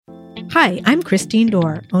Hi, I'm Christine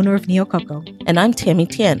Dorr, owner of Neo Coco. And I'm Tammy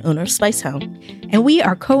Tian, owner of Spicehound. And we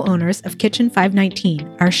are co-owners of Kitchen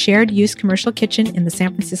 519, our shared-use commercial kitchen in the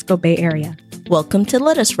San Francisco Bay Area. Welcome to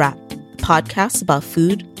Lettuce Wrap, a podcast about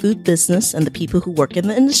food, food business, and the people who work in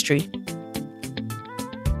the industry.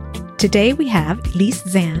 Today we have Elise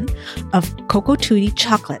Zan of Coco Tutti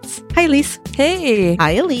Chocolates. Hi, Elise. Hey.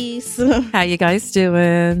 Hi, Elise. How you guys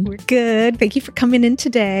doing? We're good. Thank you for coming in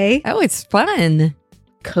today. Oh, it's fun.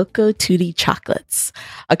 Coco Tutti Chocolates.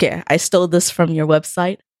 Okay, I stole this from your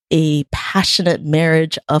website. A passionate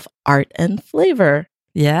marriage of art and flavor.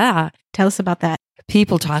 Yeah. Tell us about that.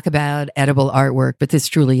 People talk about edible artwork, but this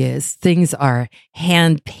truly is. Things are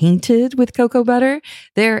hand painted with cocoa butter.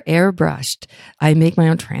 They're airbrushed. I make my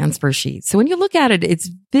own transfer sheets. So when you look at it, it's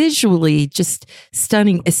visually just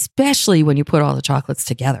stunning, especially when you put all the chocolates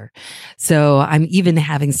together. So I'm even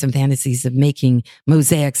having some fantasies of making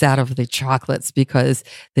mosaics out of the chocolates because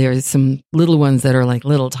there's some little ones that are like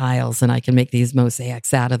little tiles and I can make these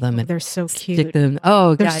mosaics out of them. And they're so cute. Stick them.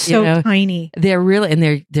 Oh, they're God, so tiny. They're really, and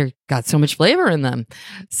they're got so much flavor in them.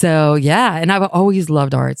 So yeah, and I've always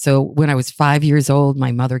loved art. So when I was 5 years old,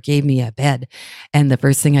 my mother gave me a bed. And the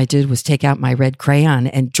first thing I did was take out my red crayon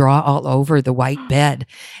and draw all over the white bed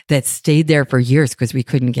that stayed there for years because we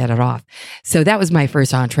couldn't get it off. So that was my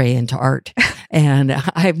first entree into art. And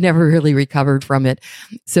I've never really recovered from it.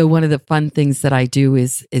 So one of the fun things that I do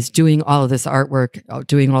is doing all of this artwork,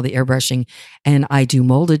 doing all the airbrushing, and I do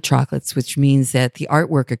molded chocolates, which means that the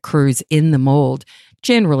artwork occurs in the mold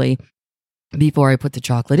generally before I put the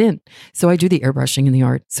chocolate in. So I do the airbrushing in the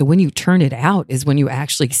art. So when you turn it out is when you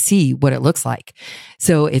actually see what it looks like.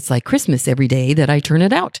 So it's like Christmas every day that I turn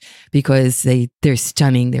it out because they're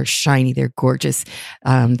stunning, they're shiny, they're gorgeous.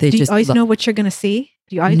 Do you always know what you're going to see?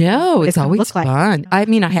 No, it's always fun. Like? I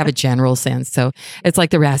mean, I have a general sense. So it's like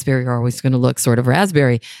the raspberry are always going to look sort of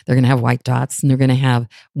raspberry. They're going to have white dots and they're going to have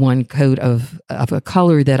one coat of a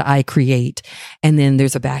color that I create. And then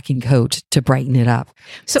there's a backing coat to brighten it up.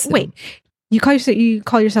 So wait, you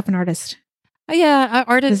call yourself an artist? Yeah,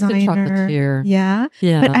 artist and designer. chocolatier. Yeah.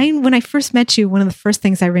 Yeah. But when I first met you, one of the first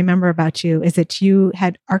things I remember about you is that you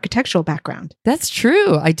had architectural background. That's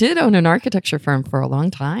true. I did own an architecture firm for a long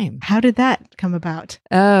time. How did that come about?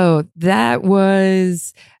 Oh, that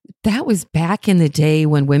was back in the day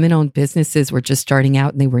when women-owned businesses were just starting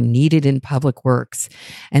out and they were needed in public works.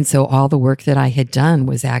 And so all the work that I had done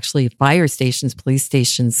was actually fire stations, police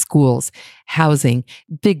stations, schools, housing,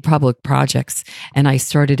 big public projects. And I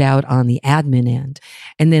started out on the admin end.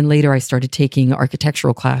 And then later I started taking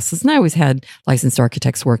architectural classes. And I always had licensed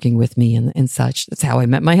architects working with me and such. That's how I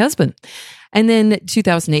met my husband. And then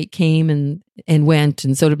 2008 came and went,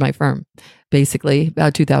 and so did my firm. Basically,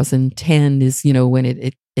 about 2010 is, when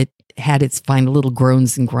it had its final little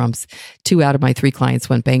groans and grumps. 2 out of my 3 clients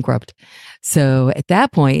went bankrupt. So at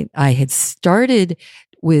that point, I had started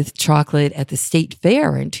with chocolate at the state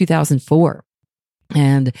fair in 2004.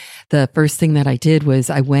 And the first thing that I did was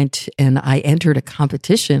I went and I entered a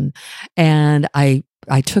competition and I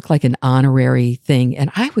took like an honorary thing and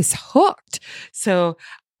I was hooked. So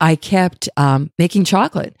I kept making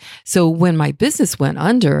chocolate. So when my business went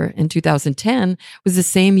under in 2010 was the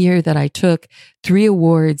same year that I took 3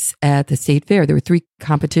 awards at the state fair. There were 3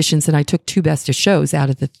 competitions and I took 2 best of shows out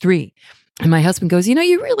of the 3. And my husband goes, you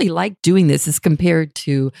really like doing this as compared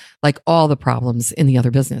to like all the problems in the other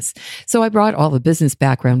business. So I brought all the business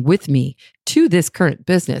background with me to this current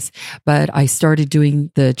business, but I started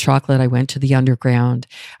doing the chocolate. I went to the underground.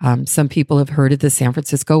 Some people have heard of the San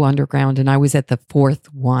Francisco Underground, and I was at the 4th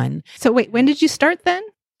one. So wait, when did you start then?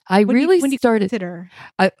 When do you started. Consider?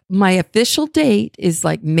 My official date is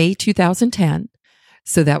like May 2010.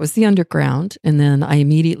 So that was the underground. And then I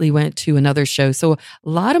immediately went to another show. So a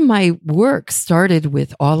lot of my work started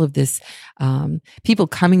with all of this, people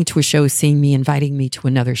coming to a show, seeing me, inviting me to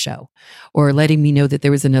another show, or letting me know that there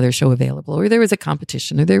was another show available, or there was a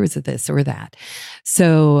competition, or there was a this or that.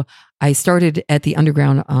 So I started at the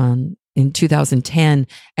underground in 2010,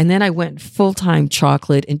 and then I went full-time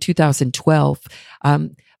chocolate in 2012.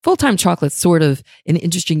 Full-time chocolate's sort of an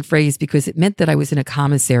interesting phrase because it meant that I was in a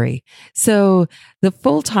commissary. So the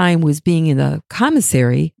full-time was being in the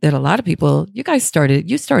commissary that a lot of people, you started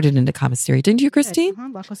in the commissary, didn't you, Christine?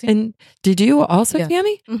 And did you also, Yeah.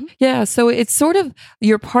 Tammy? Mm-hmm. Yeah. So it's sort of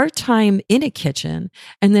you're part-time in a kitchen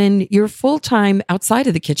and then you're full-time outside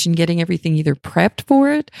of the kitchen getting everything either prepped for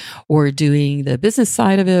it or doing the business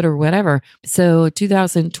side of it or whatever. So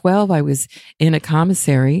 2012, I was in a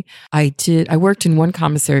commissary. I worked in one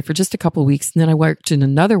commissary for just a couple of weeks, and then I worked in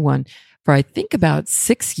another one for I think about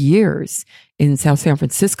 6 years in South San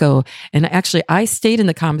Francisco. And actually, I stayed in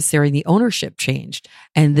the commissary and the ownership changed.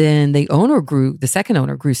 And then the second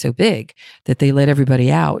owner grew so big that they let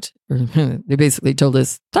everybody out. They basically told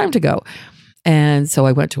us, time to go. And so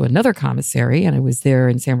I went to another commissary and I was there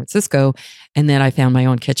in San Francisco. And then I found my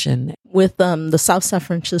own kitchen. With the South San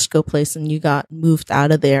Francisco place and you got moved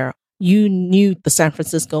out of there, you knew the San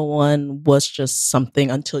Francisco one was just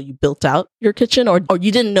something until you built out your kitchen, or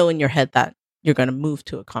you didn't know in your head that you're going to move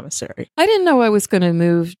to a commissary? I didn't know I was going to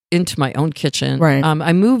move into my own kitchen. Right.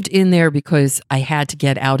 I moved in there because I had to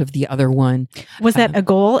get out of the other one. Was that a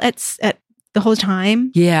goal at the whole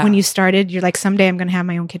time? Yeah. When you started, you're like, someday I'm going to have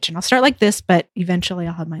my own kitchen. I'll start like this, but eventually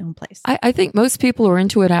I'll have my own place. I think most people are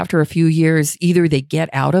into it after a few years. Either they get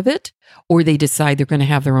out of it or they decide they're going to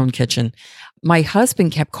have their own kitchen. My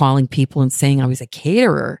husband kept calling people and saying I was a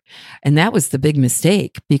caterer. And that was the big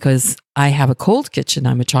mistake because I have a cold kitchen.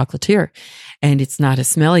 I'm a chocolatier and it's not a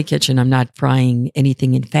smelly kitchen. I'm not frying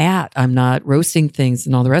anything in fat. I'm not roasting things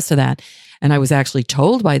and all the rest of that. And I was actually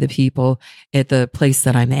told by the people at the place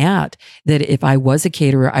that I'm at that if I was a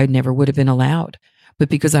caterer, I never would have been allowed. But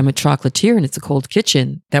because I'm a chocolatier and it's a cold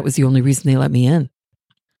kitchen, that was the only reason they let me in.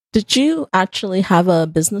 Did you actually have a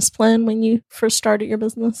business plan when you first started your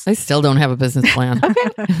business? I still don't have a business plan.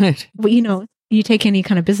 Okay. Well, you take any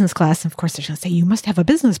kind of business class, and of course, they're going to say, you must have a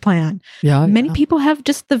business plan. Yeah. Many people have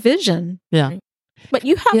just the vision. Yeah. But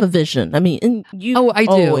you have a vision. I mean, and you I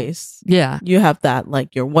do. always, yeah. You have that,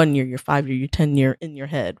 like your 1 year, your 5 year, your 10 year in your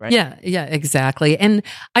head, right? Yeah, exactly. And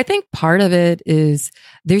I think part of it is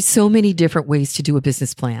there's so many different ways to do a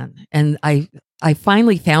business plan. And I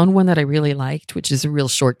finally found one that I really liked, which is a real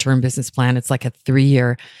short-term business plan. It's like a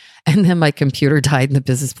 3-year. And then my computer died and the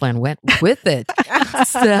business plan went with it.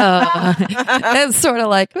 So it's sort of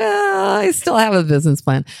like, well, I still have a business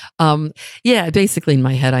plan. Basically in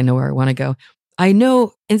my head, I know where I want to go. I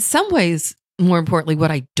know in some ways, more importantly, what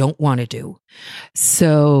I don't want to do.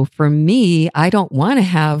 So for me, I don't want to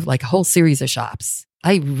have like a whole series of shops.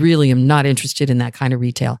 I really am not interested in that kind of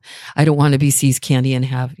retail. I don't want to be See's Candy and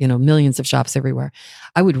have, millions of shops everywhere.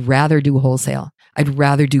 I would rather do wholesale. I'd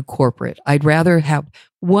rather do corporate. I'd rather have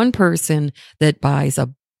one person that buys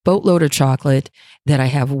a boatload of chocolate that I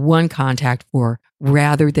have one contact for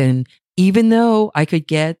rather than, even though I could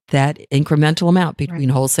get that incremental amount between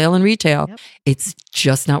wholesale and retail, It's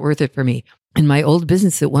just not worth it for me. In my old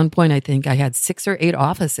business, at one point, I think I had 6 or 8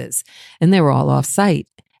 offices and they were all off site,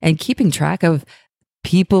 and keeping track of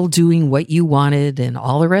people doing what you wanted and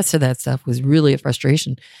all the rest of that stuff was really a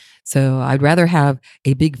frustration. So I'd rather have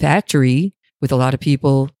a big factory with a lot of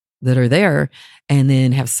people that are there and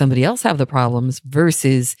then have somebody else have the problems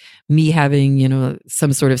versus me having,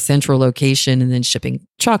 some sort of central location and then shipping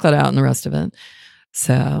chocolate out and the rest of it.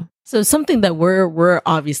 So something that we're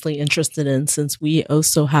obviously interested in, since we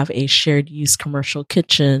also have a shared use commercial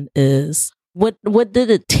kitchen, is what did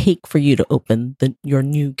it take for you to open your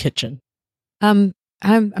new kitchen?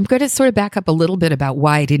 I'm going to sort of back up a little bit about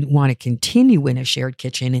why I didn't want to continue in a shared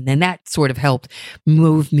kitchen. And then that sort of helped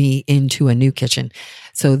move me into a new kitchen.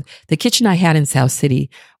 So the kitchen I had in South City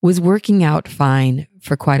was working out fine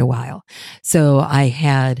for quite a while. So I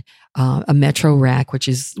had a Metro rack, which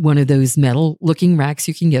is one of those metal looking racks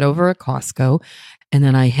you can get over at Costco. And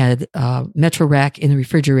then I had a Metro rack in the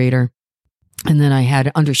refrigerator. And then I had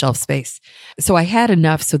undershelf space. So I had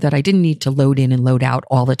enough so that I didn't need to load in and load out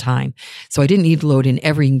all the time. So I didn't need to load in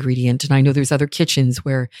every ingredient. And I know there's other kitchens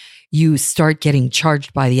where you start getting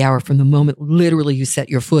charged by the hour from the moment literally you set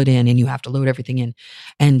your foot in and you have to load everything in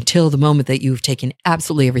until the moment that you've taken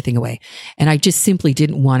absolutely everything away. And I just simply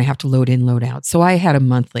didn't want to have to load in, load out. So I had a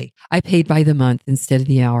monthly. I paid by the month instead of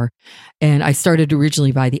the hour. And I started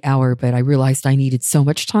originally by the hour, but I realized I needed so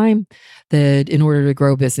much time that in order to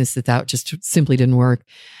grow business, that just simply didn't work.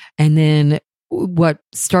 And then what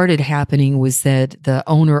started happening was that the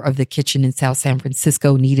owner of the kitchen in South San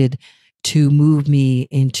Francisco needed to move me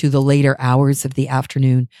into the later hours of the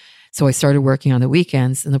afternoon. So I started working on the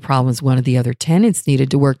weekends, and the problem is one of the other tenants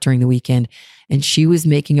needed to work during the weekend, and she was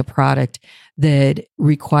making a product that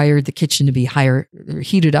required the kitchen to be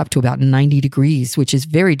heated up to about 90 degrees, which is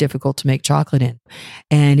very difficult to make chocolate in.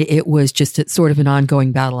 And it was just sort of an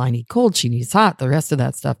ongoing battle. I need cold, she needs hot, the rest of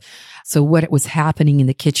that stuff. So what was happening in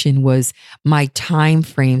the kitchen was my time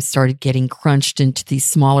frame started getting crunched into these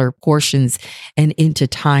smaller portions and into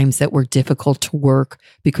times that were difficult to work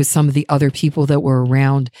because some of the other people that were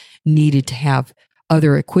around needed to have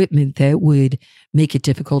other equipment that would make it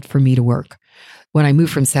difficult for me to work. When I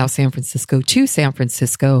moved from South San Francisco to San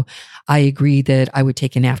Francisco, I agreed that I would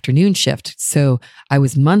take an afternoon shift. So I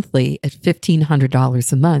was monthly at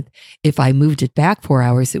 $1,500 a month. If I moved it back 4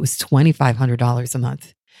 hours, it was $2,500 a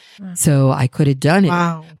month. So I could have done it,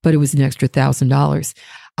 Wow. but it was an extra $1,000.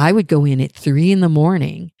 I would go in at 3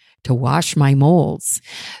 a.m. to wash my molds.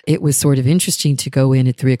 It was sort of interesting to go in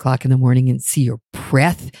at 3 o'clock in the morning and see your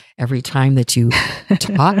breath every time that you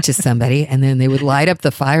talk to somebody. And then they would light up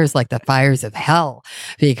the fires like the fires of hell,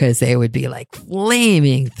 because they would be like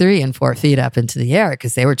flaming 3 and 4 feet up into the air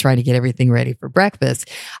because they were trying to get everything ready for breakfast.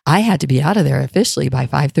 I had to be out of there officially by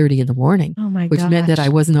 5:30 in the morning. Oh my Which meant that I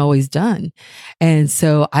wasn't always done. And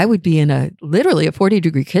so I would be in literally a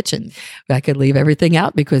 40-degree kitchen. I could leave everything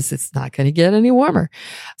out because it's not going to get any warmer.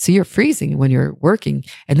 So you're freezing when you're working.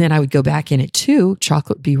 And then I would go back in at 2,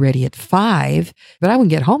 chocolate would be ready at 5, but I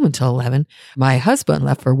wouldn't get home until 11. My husband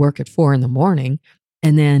left for work at 4 in the morning.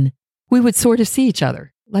 And then we would sort of see each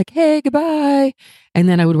other like, hey, goodbye. And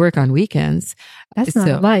then I would work on weekends. That's not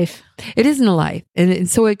a life. It isn't a life. And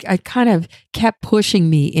so it kind of kept pushing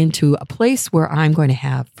me into a place where I'm going to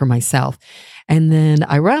have for myself. And then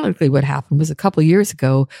ironically, what happened was a couple of years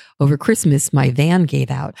ago over Christmas, my van gave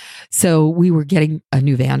out. So we were getting a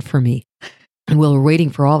new van for me. And while we were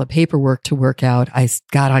waiting for all the paperwork to work out, I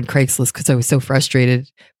got on Craigslist because I was so frustrated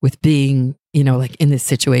with being, like in this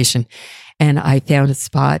situation. And I found a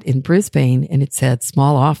spot in Brisbane and it said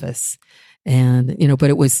small office. And,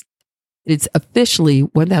 but it's officially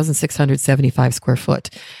 1,675 square foot.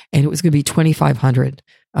 And it was going to be $2,500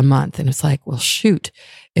 a month. And it's like, well, shoot,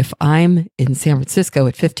 if I'm in San Francisco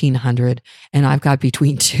at 1,500 and I've got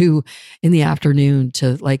between 2 in the afternoon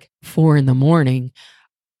to like 4 in the morning,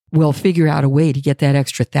 we'll figure out a way to get that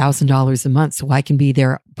extra $1,000 a month so I can be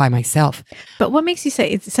there by myself. But what makes you say,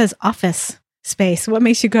 it says office space, what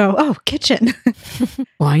makes you go, oh, kitchen?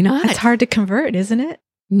 Why not? It's hard to convert, isn't it?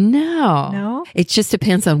 No. It just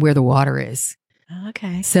depends on where the water is.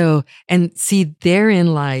 Okay. So, and see,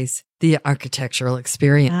 therein lies the architectural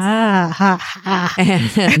experience.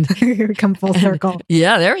 And here we come full circle.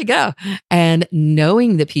 Yeah, there we go. And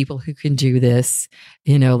knowing the people who can do this,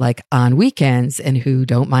 like on weekends and who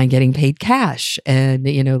don't mind getting paid cash and,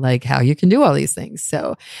 like how you can do all these things.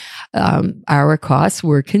 So our costs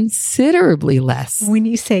were considerably less. When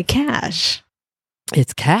you say cash,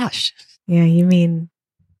 it's cash. Yeah, you mean...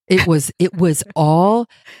 It was all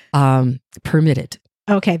permitted.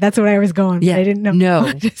 Okay, that's what I was going. Yeah, I didn't know.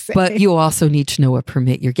 No, but you also need to know what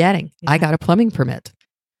permit you're getting. Yeah. I got a plumbing permit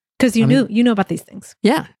because you know about these things.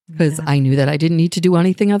 Yeah, because I knew that I didn't need to do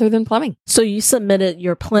anything other than plumbing. So you submitted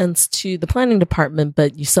your plans to the planning department,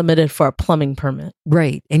 but you submitted for a plumbing permit,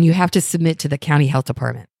 right? And you have to submit to the county health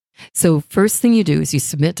department. So first thing you do is you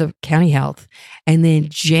submit to county health, and then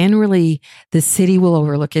generally the city will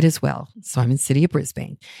overlook it as well. So I'm in the city of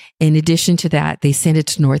Brisbane. In addition to that, they send it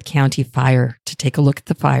to North County Fire to take a look at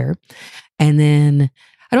the fire. And then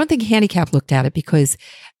I don't think handicap looked at it because,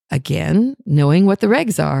 again, knowing what the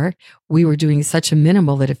regs are, we were doing such a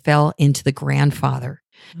minimal that it fell into the grandfather.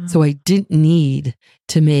 So I didn't need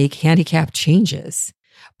to make handicap changes.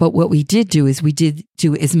 But what we did do is we did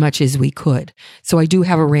do as much as we could. So I do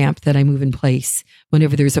have a ramp that I move in place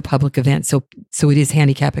whenever there's a public event. So it is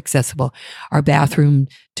handicap accessible. Our bathroom,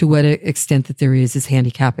 to what extent that there is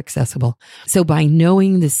handicap accessible. So by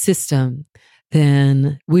knowing the system,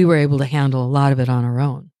 then we were able to handle a lot of it on our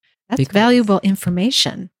own. That's valuable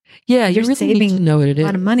information. Yeah, you're really saving need to know what it is. A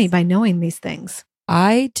lot of money by knowing these things.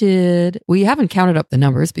 We haven't counted up the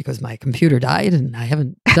numbers because my computer died and I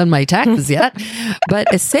haven't done my taxes yet. But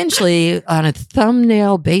essentially, on a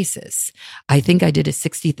thumbnail basis, I think I did a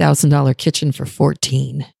 $60,000 kitchen for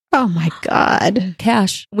 14. Oh my God.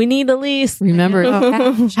 Cash. We need a lease. Remember,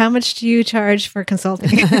 how much do you charge for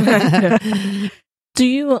consulting? Do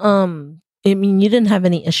you, you didn't have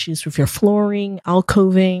any issues with your flooring,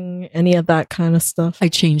 alcoving, any of that kind of stuff? I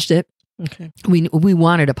changed it. Okay. We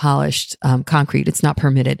wanted a polished concrete. It's not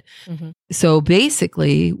permitted. Mm-hmm. So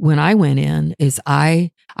basically, when I went in,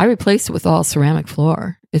 I replaced it with all ceramic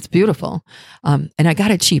floor. It's beautiful, and I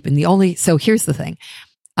got it cheap. And so here's the thing: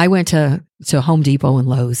 I went to Home Depot and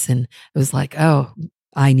Lowe's, and it was like, oh,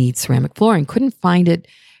 I need ceramic flooring. Couldn't find it.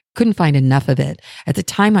 Couldn't find enough of it. At the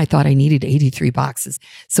time, I thought I needed 83 boxes.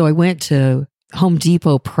 So I went to Home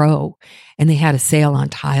Depot Pro and they had a sale on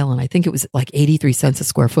tile, and I think it was like 83 cents a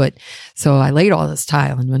square foot. So I laid all this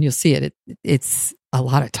tile, and when you'll see it, it's a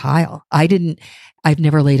lot of tile. I've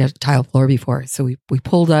never laid a tile floor before. So we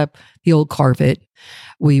pulled up the old carpet.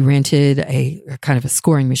 We rented a kind of a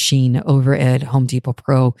scoring machine over at Home Depot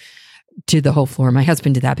Pro, did the whole floor. My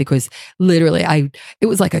husband did that because literally it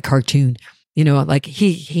was like a cartoon. Like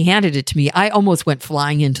he handed it to me. I almost went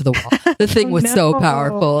flying into the wall. The thing was so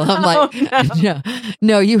powerful. I'm like,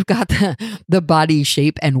 no, you've got the body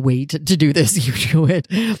shape and weight to do this. You do it.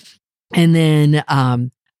 And then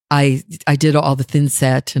I did all the thin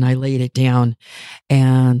set and I laid it down.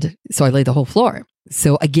 And so I laid the whole floor.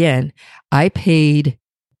 So again, I paid,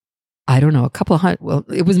 I don't know,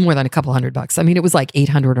 it was more than a couple $100. I mean, it was like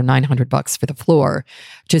 $800 or $900 for the floor,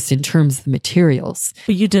 just in terms of the materials.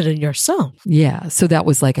 But you did it yourself. Yeah. So that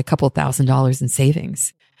was like a couple $1,000s in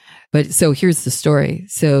savings. But so here's the story.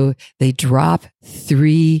 So they drop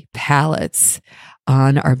 3 pallets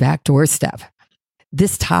on our back doorstep.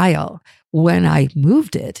 This tile, when I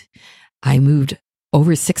moved it, I moved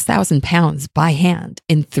over 6,000 pounds by hand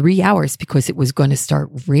in 3 hours because it was going to start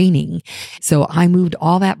raining. So I moved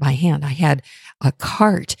all that by hand. I had a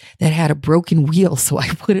cart that had a broken wheel. So I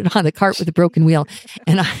put it on the cart with a broken wheel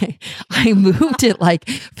and I moved it like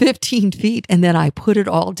 15 feet and then I put it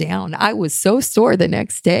all down. I was so sore the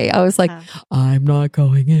next day. I was like, I'm not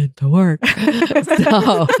going into work.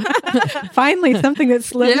 So finally something that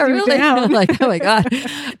slows you down. I'm like, oh my God.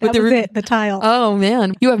 That was it, the tile. Oh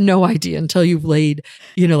man. You have no idea until you've laid,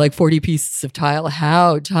 like 40 pieces of tile,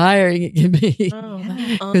 how tiring it can be.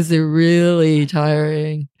 Because they're really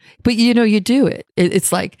tiring. But you do it.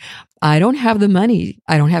 It's like, I don't have the money.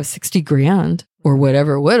 I don't have 60 grand or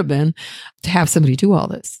whatever it would have been to have somebody do all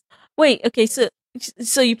this. Wait, okay.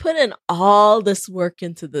 So you put in all this work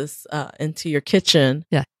into this, into your kitchen.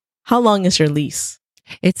 Yeah. How long is your lease?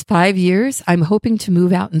 It's 5 years. I'm hoping to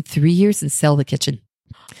move out in 3 years and sell the kitchen.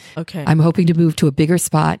 Okay. I'm hoping to move to a bigger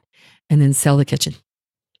spot and then sell the kitchen.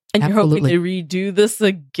 And Absolutely. you're hoping to redo this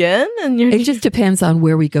again? It just depends on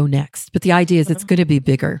where we go next. But the idea is it's going to be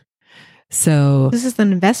bigger. So this is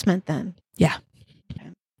an investment then. Yeah.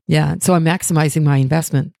 Yeah. So I'm maximizing my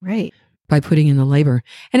investment. Right. By putting in the labor.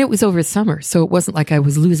 And it was over summer. So it wasn't like I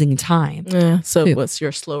was losing time. Yeah. So it was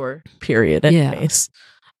your slower period anyways. Yeah.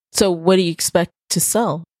 So what do you expect to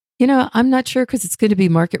sell? I'm not sure because it's going to be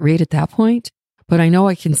market rate at that point. But I know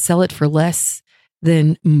I can sell it for less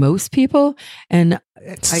than most people. And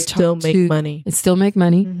still make money. And still make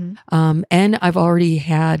money. Mm-hmm. And I've already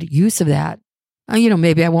had use of that.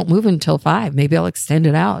 Maybe I won't move until 5. Maybe I'll extend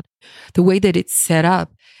it out. The way that it's set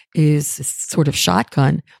up is sort of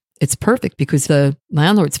shotgun. It's perfect because the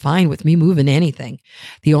landlord's fine with me moving anything.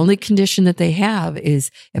 The only condition that they have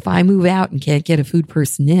is if I move out and can't get a food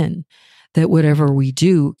person in, that whatever we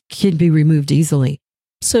do can be removed easily.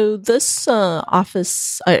 So this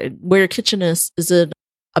office, where your kitchen is it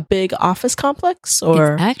a big office complex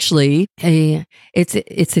or? It's actually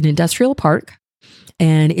it's an industrial park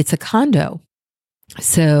and it's a condo.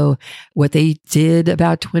 So what they did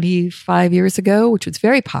about 25 years ago, which was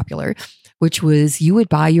very popular, which was you would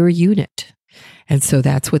buy your unit. And so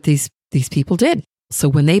that's what these people did. So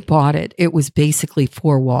when they bought it, it was basically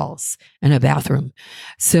 4 walls and a bathroom.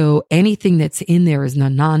 So anything that's in there is a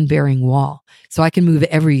non-bearing wall. So I can move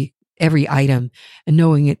every item and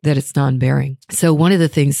knowing that it's non-bearing. So one of the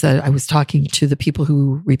things that I was talking to the people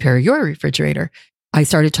who repair your refrigerator, I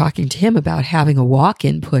started talking to him about having a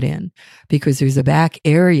walk-in put in because there's a back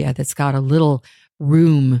area that's got a little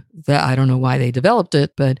room that I don't know why they developed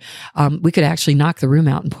it, but we could actually knock the room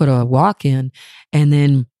out and put a walk-in. And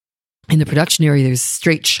then in the production area, there's a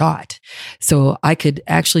straight shot. So I could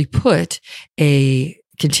actually put a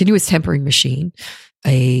continuous tempering machine,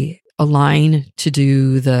 a line to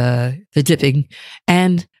do the dipping,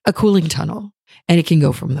 and a cooling tunnel. And it can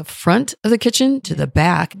go from the front of the kitchen to the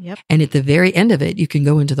back. Yep. And at the very end of it, you can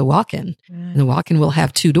go into the walk-in. And the walk-in will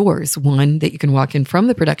have 2 doors, one that you can walk in from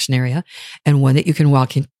the production area and one that you can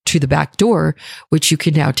walk in to the back door, which you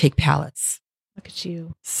can now take pallets. Look at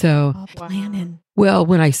you. So all planning. Well,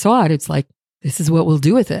 when I saw it, it's like, this is what we'll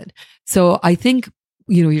do with it. So I think,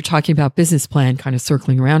 you're talking about business plan, kind of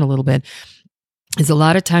circling around a little bit, is a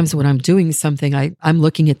lot of times when I'm doing something, I'm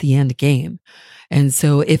looking at the end game. And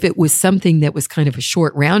so if it was something that was kind of a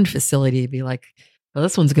short round facility, it'd be like, well,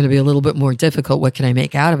 this one's going to be a little bit more difficult. What can I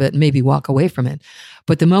make out of it? And maybe walk away from it.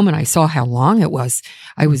 But the moment I saw how long it was,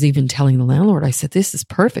 I was even telling the landlord, I said, this is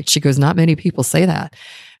perfect. She goes, not many people say that.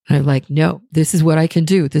 And I'm like, no, this is what I can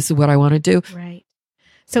do. This is what I want to do. Right.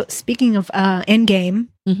 So speaking of end game,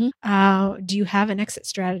 Mm-hmm. Do you have an exit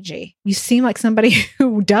strategy? You seem like somebody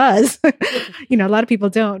who does. A lot of people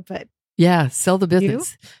don't, but yeah, sell the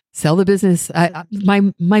business. Sell the business.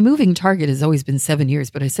 My moving target has always been 7 years,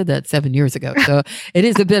 but I said that 7 years ago, so it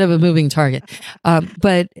is a bit of a moving target.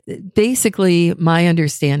 But basically, my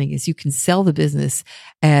understanding is you can sell the business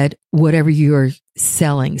at whatever you're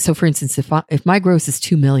selling. So, for instance, if my gross is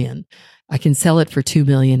 $2 million, I can sell it for $2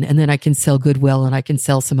 million, and then I can sell goodwill, and I can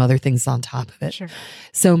sell some other things on top of it. Sure.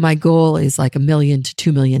 So my goal is like $1 million to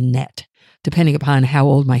 $2 million net. depending upon how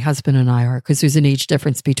old my husband and I are, because there's an age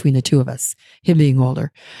difference between the two of us, him being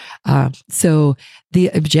older. So the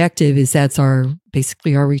objective is that's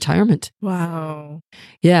basically our retirement. Wow.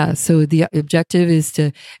 Yeah. So the objective is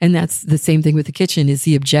and that's the same thing with the kitchen, is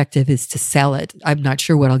the objective is to sell it. I'm not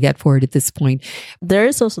sure what I'll get for it at this point. There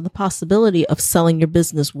is also the possibility of selling your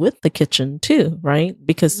business with the kitchen too, right?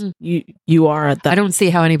 Because you are at that. I don't see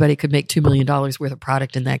how anybody could make $2 million worth of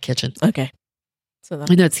product in that kitchen. Okay.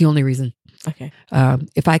 And that's the only reason. Okay.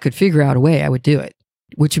 If I could figure out a way, I would do it,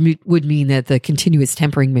 which would mean that the continuous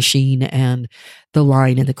tempering machine and the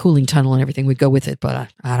line and the cooling tunnel and everything would go with it. But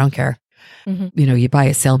I don't care. Mm-hmm. You buy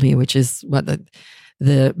a Selmy, which is what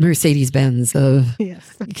the Mercedes-Benz of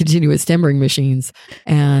continuous tempering machines,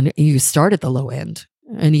 and you start at the low end.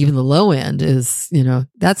 And even the low end is,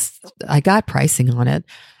 I got pricing on it.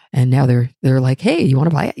 And now they're like, hey, you want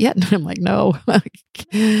to buy it yet? And I'm like, no,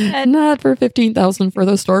 not for $15,000 for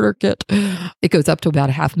the starter kit. It goes up to about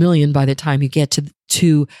 $500,000 by the time you get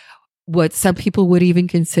to what some people would even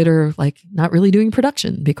consider like not really doing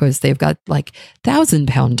production, because they've got like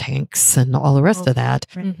 1,000-pound tanks and all the rest of that.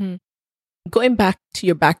 Mm-hmm. Going back to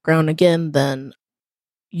your background again, then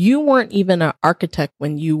you weren't even an architect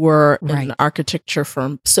when you were in an architecture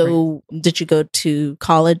firm. So did you go to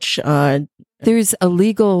college? There's a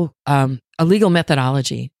legal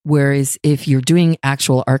methodology, whereas if you're doing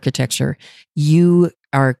actual architecture, you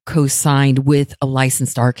are co-signed with a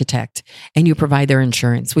licensed architect and you provide their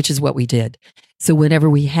insurance, which is what we did. So whenever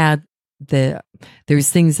we had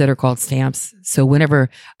there's things that are called stamps. So whenever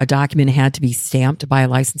a document had to be stamped by a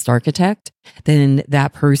licensed architect, then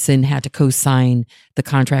that person had to co-sign the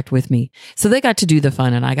contract with me. So they got to do the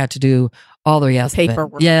fun and I got to do all the rest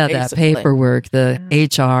paperwork. Of it. Yeah, that paperwork, the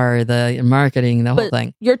HR, the marketing, the whole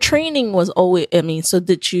thing. Your training was always, so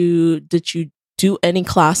did you do any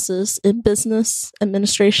classes in business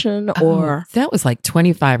administration or? That was like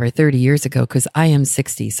 25 or 30 years ago, because I am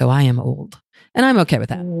 60, so I am old. And I'm okay with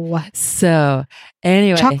that. What? So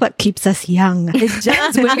anyway. Chocolate keeps us young. It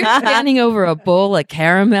does. When you're standing over a bowl of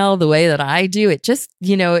caramel the way that I do, it just,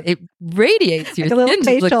 it radiates your skin.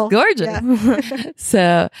 It looks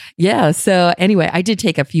gorgeous. Yeah. So anyway, I did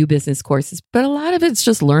take a few business courses, but a lot of it's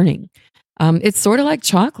just learning. It's sort of like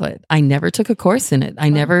chocolate. I never took a course in it. I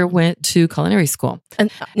never went to culinary school.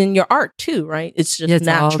 And in your art too, right? It's just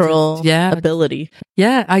natural ability.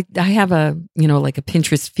 Yeah. I have a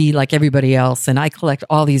Pinterest feed like everybody else. And I collect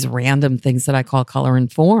all these random things that I call color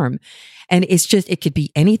and form. And it's just, it could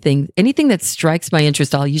be anything that strikes my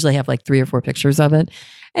interest. I'll usually have like 3 or 4 pictures of it.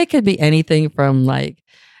 It could be anything from like,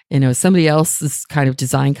 somebody else's kind of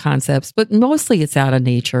design concepts, but mostly it's out of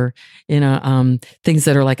nature, things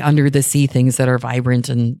that are like under the sea, things that are vibrant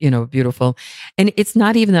and, beautiful. And it's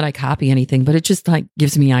not even that I copy anything, but it just like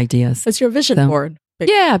gives me ideas. It's your vision board.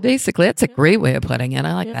 Yeah, basically. That's a great way of putting it.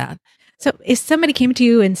 I like that. So if somebody came to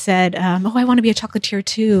you and said, I want to be a chocolatier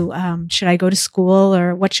too, should I go to school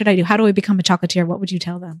or what should I do? How do I become a chocolatier? What would you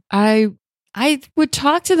tell them? I would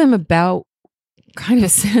talk to them about kind of a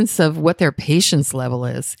sense of what their patience level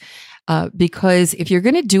is. Because if you're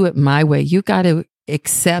going to do it my way, you got to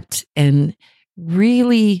accept and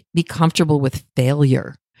really be comfortable with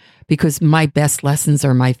failure, because my best lessons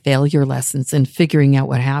are my failure lessons and figuring out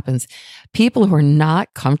what happens. People who are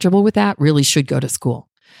not comfortable with that really should go to school,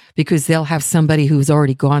 because they'll have somebody who's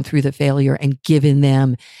already gone through the failure and given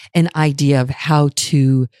them an idea of how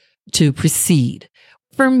to proceed.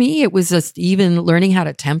 For me, it was just even learning how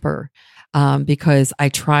to temper. Because I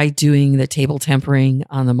tried doing the table tempering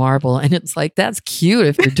on the marble, and it's like, that's cute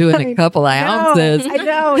if you're doing a couple of ounces. I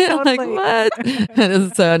know. Totally. Like, what?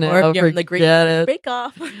 And so now, or if you're in the Great Bake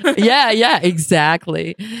Off. Yeah,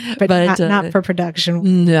 exactly. But not for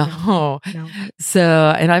production. No.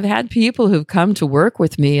 So, and I've had people who've come to work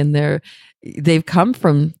with me, and they've come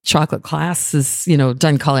from chocolate classes,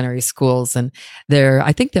 done culinary schools, and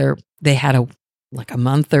they had a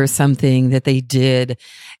month or something that they did.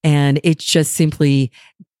 And it just simply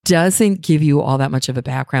doesn't give you all that much of a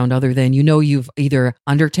background other than, you've either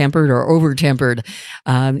under-tempered or over-tempered.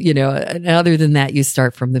 And other than that, you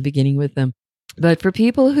start from the beginning with them. But for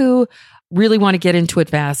people who really want to get into it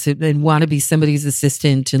fast and want to be somebody's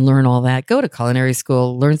assistant and learn all that, go to culinary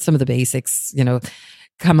school, learn some of the basics,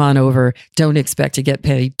 come on over. Don't expect to get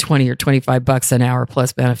paid $20 or $25 an hour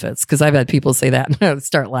plus benefits. Because I've had people say that and I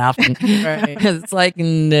start laughing. Right. It's like,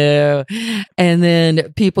 no. And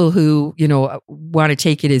then people who, want to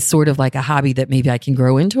take it as sort of like a hobby that maybe I can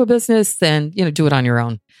grow into a business, then, do it on your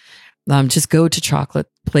own. Just go to chocolate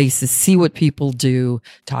places, see what people do,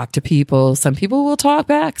 talk to people. Some people will talk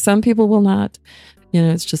back. Some people will not.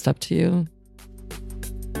 It's just up to you.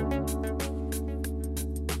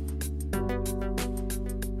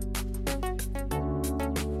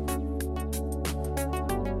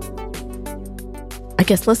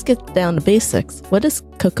 guess let's get down to basics. What does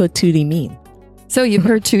Cocoa Tutti mean? So you've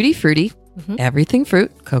heard Tutti Frutti, everything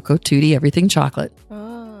fruit, Cocoa Tutti, everything chocolate.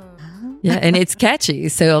 Yeah, and it's catchy.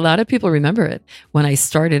 So a lot of people remember it. When I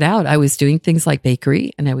started out, I was doing things like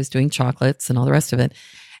bakery and I was doing chocolates and all the rest of it.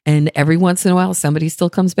 And every once in a while, somebody still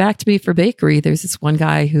comes back to me for bakery. There's this one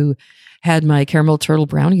guy who had my caramel turtle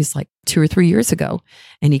brownies like 2 or 3 years ago.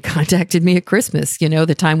 And he contacted me at Christmas,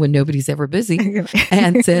 the time when nobody's ever busy,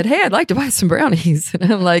 and said, "Hey, I'd like to buy some brownies."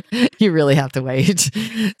 And I'm like, "You really have to wait."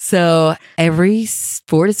 So every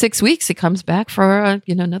 4 to 6 weeks, it comes back for,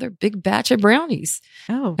 another big batch of brownies.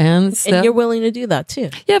 Oh, and you're willing to do that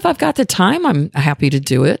too? Yeah, if I've got the time, I'm happy to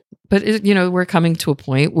do it. But, we're coming to a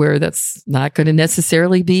point where that's not going to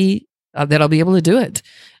necessarily be that I'll be able to do it.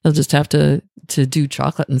 I'll just have to do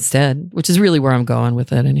chocolate instead, which is really where I'm going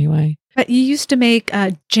with it anyway. But you used to make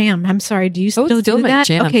jam. I'm sorry. Do you still do make that?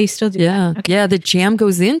 Jam. Okay, you still do that. Okay. Yeah, the jam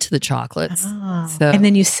goes into the chocolates. Oh. So and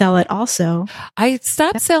then you sell it also. I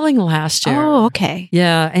stopped selling last year. Oh, okay.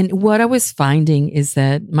 Yeah. And what I was finding is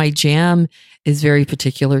that my jam is very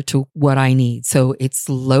particular to what I need. So it's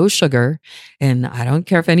low sugar. And I don't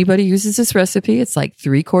care if anybody uses this recipe. It's like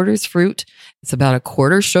 3/4 fruit. It's about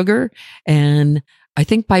 1/4 sugar. And I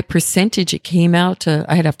think by percentage, it came out to,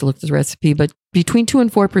 I'd have to look at the recipe, but between 2 and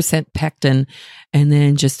 4% pectin, and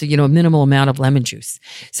then just, a minimal amount of lemon juice.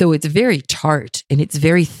 So it's very tart and it's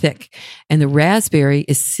very thick. And the raspberry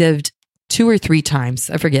is sieved 2 or 3 times.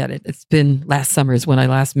 I forget it. It's been last summer is when I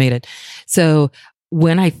last made it. So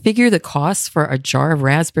when I figure the cost for a jar of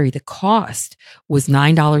raspberry, the cost was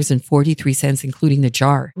 $9.43, including the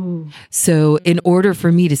jar. Ooh. So in order for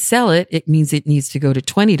me to sell it, it means it needs to go to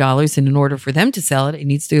 $20. And in order for them to sell it, it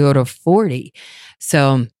needs to go to $40.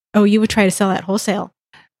 So, you would try to sell that wholesale.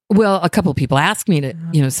 well, a couple of people asked me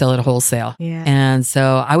to, sell it wholesale. Yeah. And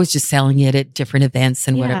so I was just selling it at different events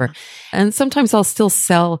and whatever. And sometimes I'll still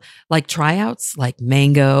sell like tryouts, like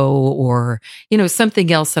mango or,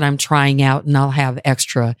 something else that I'm trying out, and I'll have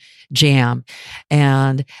extra jam.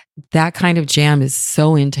 And that kind of jam is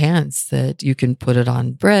so intense that you can put it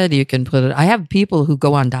on bread. I have people who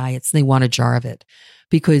go on diets and they want a jar of it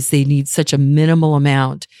because they need such a minimal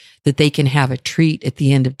amount that they can have a treat at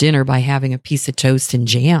the end of dinner by having a piece of toast and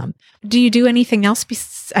jam. Do you do anything else?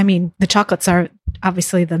 The chocolates are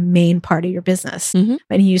obviously the main part of your business. Mm-hmm.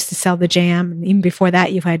 And you used to sell the jam. And even before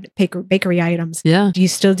that, you've had bakery items. Yeah. Do you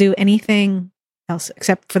still do anything else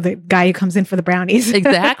except for the guy who comes in for the brownies?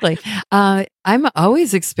 Exactly. I'm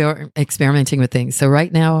always experimenting with things. So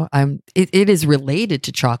right now, it is related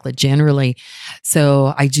to chocolate generally.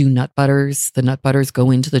 So I do nut butters. The nut butters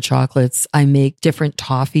go into the chocolates. I make different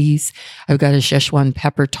toffees. I've got a Szechuan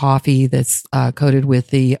pepper toffee that's coated with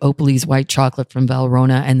the Opalese white chocolate from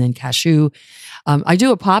Valrhona and then cashew. I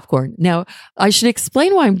do a popcorn. Now, I should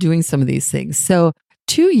explain why I'm doing some of these things. So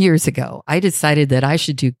 2 years ago, I decided that I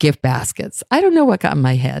should do gift baskets. I don't know what got in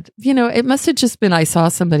my head. It must have just been I saw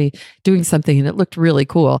somebody doing something and it looked really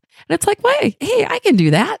cool. And it's like, wait, hey, I can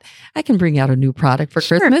do that. I can bring out a new product for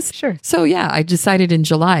Christmas. Sure. So yeah, I decided in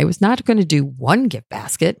July I was not going to do one gift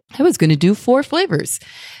basket. I was going to do 4 flavors.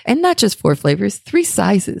 And not just 4 flavors, 3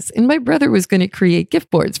 sizes. And my brother was going to create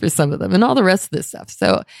gift boards for some of them and all the rest of this stuff.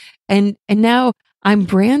 So, and now I'm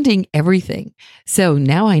branding everything. So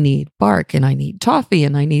now I need bark and I need toffee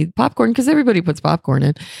and I need popcorn because everybody puts popcorn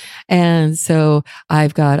in. And so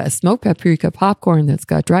I've got a smoked paprika popcorn that's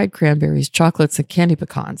got dried cranberries, chocolates, and candy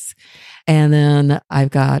pecans. And then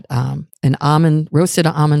I've got an roasted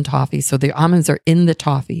almond toffee. So the almonds are in the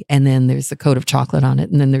toffee and then there's a coat of chocolate on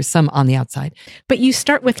it. And then there's some on the outside. But you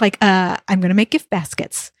start with I'm going to make gift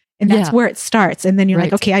baskets. And that's where it starts. And then you're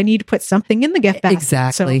like, okay, I need to put something in the gift basket.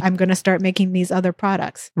 Exactly. So I'm going to start making these other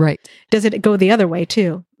products. Right. Does it go the other way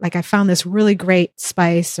too? Like I found this really great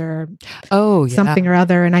spice or something or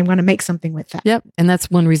other, and I want to make something with that. Yep. And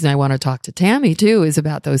that's one reason I want to talk to Tammy too, is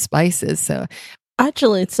about those spices. So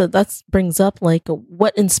actually, so that brings up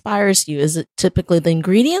what inspires you? Is it typically the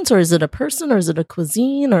ingredients, or is it a person, or is it a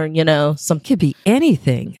cuisine, or something? Could be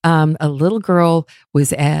anything. A little girl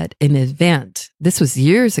was at an event. This was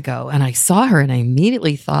years ago, and I saw her, and I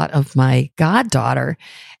immediately thought of my goddaughter,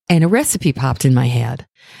 and a recipe popped in my head,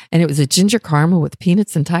 and it was a ginger caramel with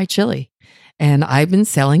peanuts and Thai chili, and I've been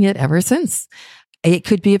selling it ever since. It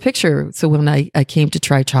could be a picture. So when I came to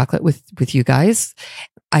try chocolate with you guys,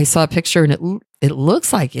 I saw a picture and it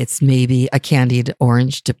looks like it's maybe a candied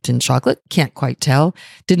orange dipped in chocolate. Can't quite tell.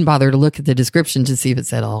 Didn't bother to look at the description to see if it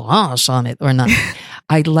said orange on it or not.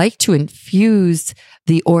 I'd like to infuse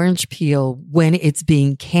the orange peel when it's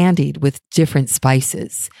being candied with different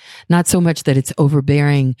spices. Not so much that it's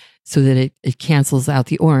overbearing so that it cancels out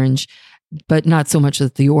the orange, but not so much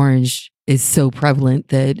that the orange is so prevalent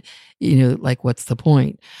that, like, what's the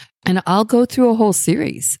point? And I'll go through a whole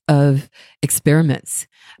series of experiments.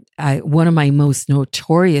 One of my most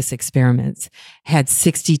notorious experiments had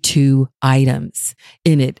 62 items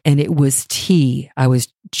in it, and it was tea. I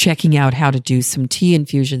was checking out how to do some tea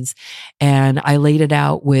infusions, and I laid it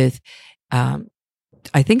out with,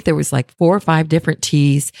 I think there was like 4 or 5 different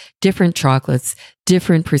teas, different chocolates,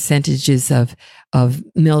 different percentages of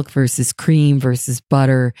milk versus cream versus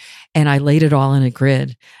butter. And I laid it all in a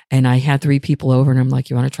grid, and I had 3 people over, and I'm like,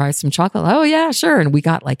 you want to try some chocolate? Oh yeah, sure. And we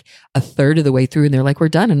got like a third of the way through, and they're like, we're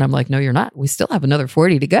done. And I'm like, no, you're not. We still have another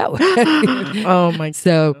 40 to go. Oh my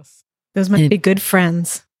So goodness. Those must be good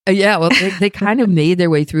friends. Yeah, well, they kind of made their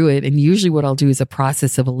way through it. And usually what I'll do is a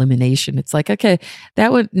process of elimination. It's like, okay,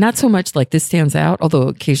 that would not so much like this stands out, although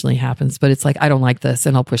it occasionally happens, but it's like, I don't like this,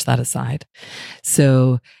 and I'll push that aside.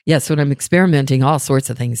 So yes, when I'm experimenting, all sorts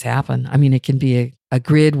of things happen. I mean, it can be a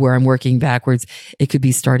grid where I'm working backwards. It could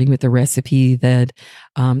be starting with a recipe that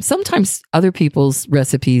sometimes other people's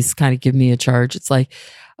recipes kind of give me a charge. It's like,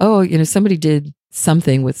 oh, somebody did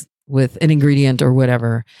something with an ingredient or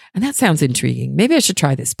whatever, and that sounds intriguing. Maybe I should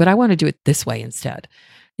try this, but I want to do it this way instead.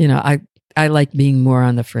 I like being more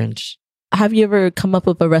on the fringe. Have you ever come up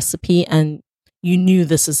with a recipe and you knew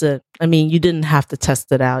this is it? I mean, you didn't have to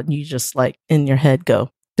test it out. You just like in your head go.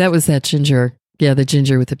 That was that ginger. Yeah, the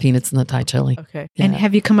ginger with the peanuts and the Thai chili. Okay. Yeah. And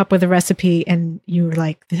have you come up with a recipe and you were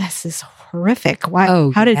like, this is horrific. Why?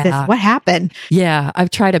 Oh, how did yeah. this? What happened? Yeah, I've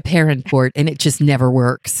tried a pear and port, and it just never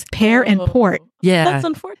works. Pear and port. Yeah. That's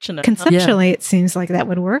unfortunate. Conceptually, it seems like that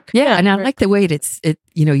would work. Yeah, and I right. like the way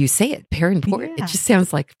you say it, pear and port. Yeah. It just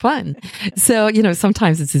sounds like fun. So,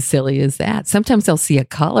 sometimes it's as silly as that. Sometimes I'll see a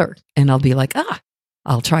color and I'll be like,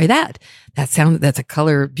 I'll try that. That's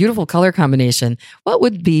a beautiful color combination. What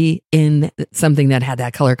would be in something that had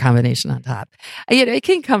that color combination on top? It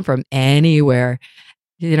can come from anywhere,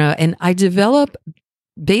 and I develop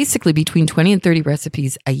basically between 20 and 30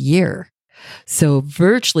 recipes a year. So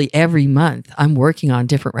virtually every month I'm working on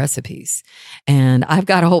different recipes, and I've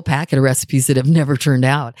got a whole packet of recipes that have never turned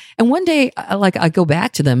out. And one day, I go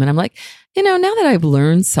back to them and I'm like, now that I've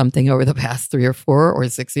learned something over the past 3 or 4 or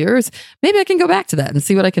 6 years, maybe I can go back to that and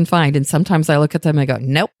see what I can find. And sometimes I look at them and I go,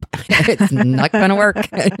 nope, it's not going to work.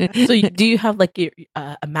 So do you have like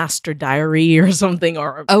a master diary or something?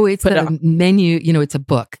 Or it's a menu, it's a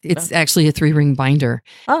book. It's actually a 3-ring binder.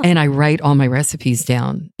 Oh. And I write all my recipes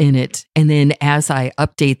down in it. And then as I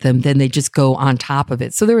update them, then they just go on top of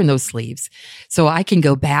it. So they're in those sleeves. So I can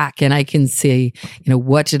go back and I can see,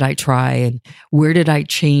 what did I try and where did I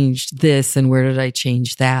change this and where did I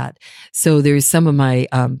change that? So there's some of my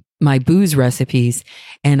my booze recipes,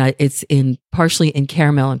 and it's partially in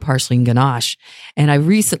caramel and partially in ganache. And I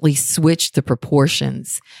recently switched the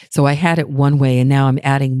proportions. So I had it one way, and now I'm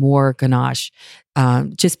adding more ganache.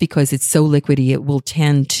 Just because it's so liquidy, it will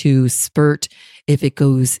tend to spurt if it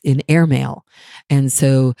goes in airmail. And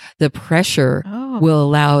so the pressure will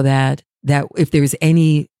allow that if there's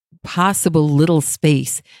any possible little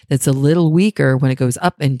space that's a little weaker, when it goes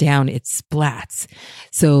up and down, it splats.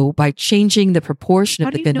 So by changing the proportion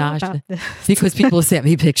of the ganache, because people sent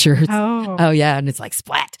me pictures. Oh yeah, and it's like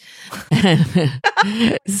splat.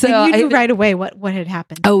 So you knew right away what had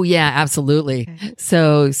happened. Oh yeah, absolutely. Okay.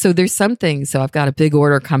 So there's something. So I've got a big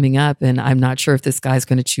order coming up, and I'm not sure if this guy's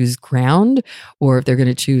going to choose ground or if they're going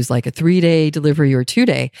to choose like a 3-day delivery or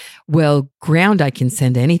 2-day. Well, ground I can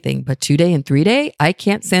send anything, but 2-day and 3-day I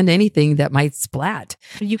can't send anything that might splat.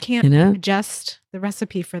 You can't adjust the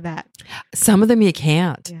recipe for that. Some of them you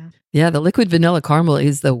can't. Yeah, the liquid vanilla caramel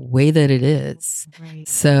is the way that it is. Right.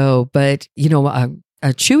 So, but a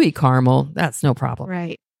chewy caramel, that's no problem.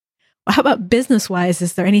 Right. Well, how about business-wise?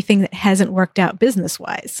 Is there anything that hasn't worked out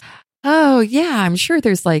business-wise? Oh, yeah. I'm sure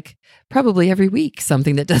there's like probably every week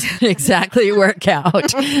something that doesn't exactly work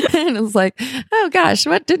out. And it's like, oh gosh,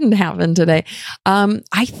 what didn't happen today?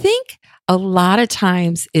 I think a lot of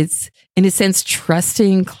times it's, in a sense,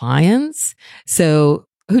 trusting clients. So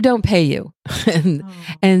who don't pay you.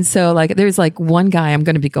 And so like, there's like one guy, I'm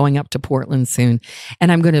going to be going up to Portland soon, and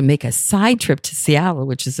I'm going to make a side trip to Seattle,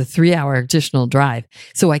 which is a 3-hour additional drive.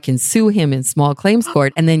 So I can sue him in small claims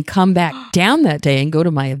court and then come back down that day and go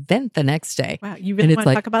to my event the next day. Wow. You really want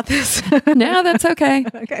to talk about this? No, that's okay.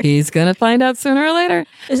 Okay. He's going to find out sooner or later.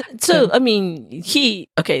 So, I mean,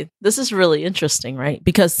 this is really interesting, right?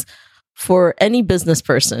 Because for any business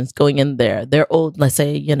person going in there, they're old, let's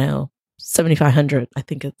say, $7,500. I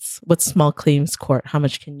think what's small claims court? How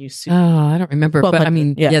much can you sue? Oh, I don't remember. But I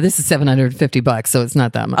mean, this is $750, so it's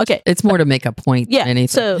not that much. Okay. It's more to make a point than anything.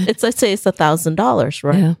 So let's say it's $1,000,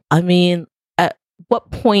 right? Yeah. I mean, what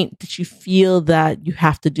point did you feel that you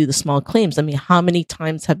have to do the small claims? I mean, how many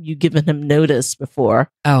times have you given him notice before?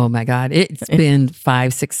 Oh my God. It's been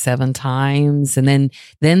 5, 6, 7 times. And then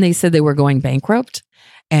they said they were going bankrupt.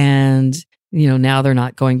 And, now they're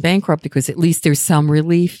not going bankrupt because at least there's some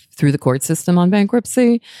relief through the court system on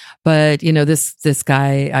bankruptcy. But, this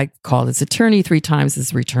guy, I called his attorney 3 times.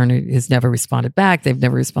 His return has never responded back. They've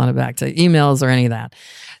never responded back to emails or any of that.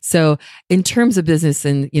 So in terms of business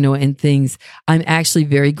and, and things, I'm actually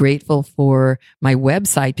very grateful for my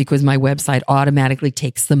website because my website automatically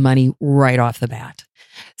takes the money right off the bat.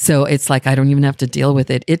 So it's like, I don't even have to deal with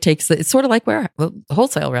it. It's sort of like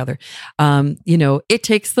wholesale rather. It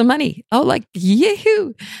takes the money. Oh, like,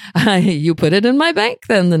 yahoo. You put it in my bank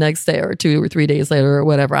then the next day or 2 or 3 days later or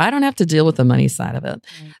whatever. I don't have to deal with the money side of it.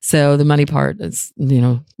 So the money part is,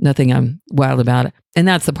 nothing I'm wild about it. And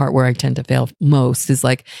that's the part where I tend to fail most is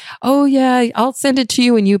like, oh yeah, I'll send it to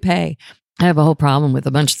you and you pay. I have a whole problem with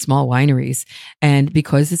a bunch of small wineries. And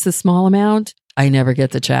because it's a small amount, I never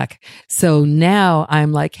get the check. So now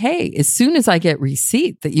I'm like, hey, as soon as I get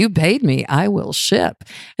receipt that you paid me, I will ship.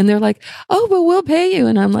 And they're like, oh, but we'll pay you.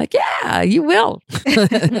 And I'm like, yeah, you will.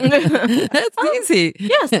 That's easy.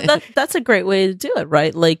 Yes, that's a great way to do it,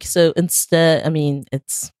 right? Like, so instead, I mean,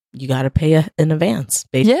 you got to pay in advance,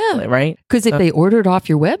 basically, right? Because if they ordered off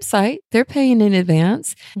your website, they're paying in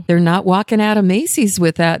advance. They're not walking out of Macy's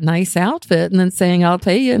with that nice outfit and then saying, I'll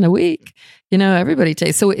pay you in a week. Everybody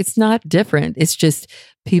takes. So it's not different. It's just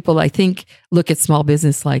people, I think, look at small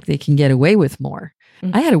business like they can get away with more.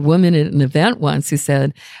 Mm-hmm. I had a woman at an event once who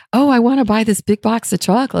said, oh, I want to buy this big box of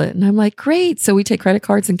chocolate. And I'm like, great. So we take credit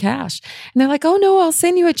cards and cash. And they're like, oh, no, I'll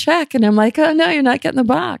send you a check. And I'm like, oh, no, you're not getting the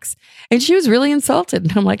box. And she was really insulted.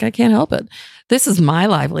 And I'm like, I can't help it. This is my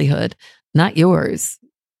livelihood, not yours.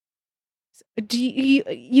 Do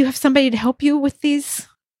you have somebody to help you with these?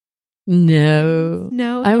 No.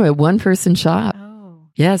 I'm a one-person shop. Oh.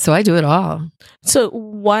 Yeah, so I do it all. So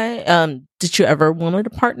why did you ever want a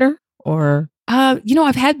partner or?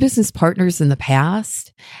 I've had business partners in the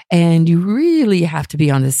past, and you really have to be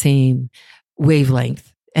on the same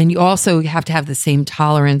wavelength. And you also have to have the same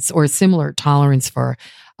tolerance or similar tolerance for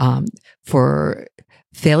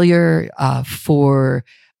failure, for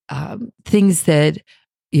things that,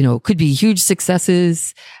 could be huge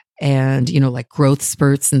successes and, like growth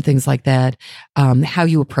spurts and things like that. How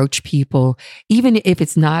you approach people, even if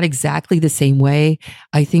it's not exactly the same way,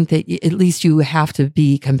 I think that at least you have to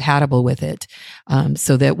be compatible with it.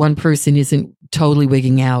 So that one person isn't totally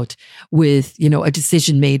wigging out with, a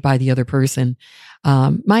decision made by the other person.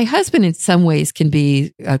 My husband in some ways can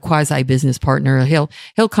be a quasi business partner.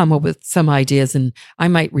 He'll come up with some ideas and I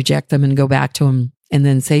might reject them and go back to him and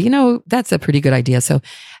then say, that's a pretty good idea. So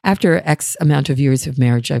after X amount of years of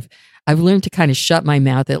marriage, I've learned to kind of shut my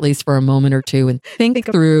mouth at least for a moment or two and think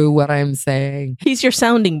through what I'm saying. He's your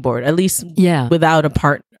sounding board, at least without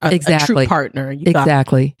a exactly. a true partner. You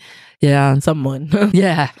exactly. Yeah. Someone.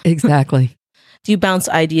 Yeah, exactly. Do you bounce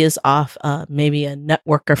ideas off maybe a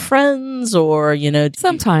network of friends or,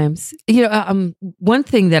 Sometimes. One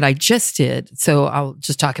thing that I just did, so I'll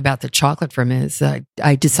just talk about the chocolate for a minute, is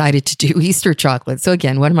I decided to do Easter chocolate. So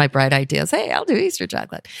again, one of my bright ideas, hey, I'll do Easter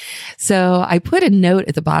chocolate. So I put a note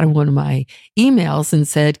at the bottom of one of my emails and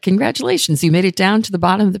said, congratulations, you made it down to the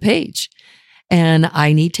bottom of the page. And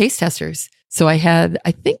I need taste testers. So I had,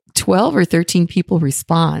 I think, 12 or 13 people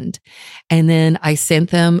respond. And then I sent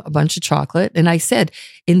them a bunch of chocolate. And I said,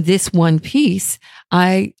 in this one piece,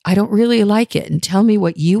 I don't really like it. And tell me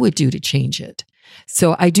what you would do to change it.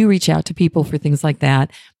 So I do reach out to people for things like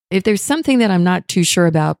that. If there's something that I'm not too sure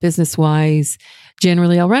about business-wise,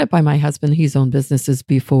 generally I'll run it by my husband. He's owned businesses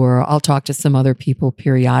before. I'll talk to some other people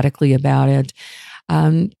periodically about it.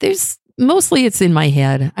 Mostly it's in my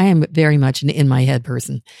head. I am very much an in my head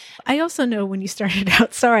person. I also know when you started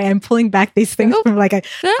out, sorry, I'm pulling back these things from I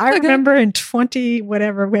remember in 20,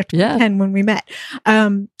 whatever, 10 when we met,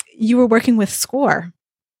 you were working with SCORE.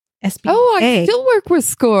 SBA. Oh, I still work with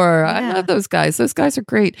SCORE. Yeah. I love those guys. Those guys are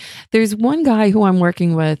great. There's one guy who I'm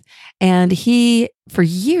working with, and he, for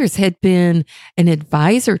years, had been an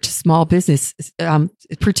advisor to small business,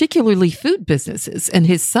 particularly food businesses, and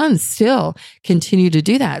his sons still continue to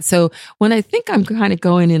do that. So when I think I'm kind of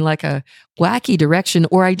going in like a wacky direction,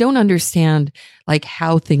 or I don't understand like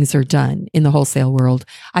how things are done in the wholesale world,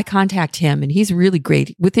 I contact him, and he's really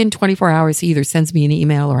great. Within 24 hours, he either sends me an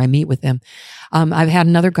email or I meet with him. I've had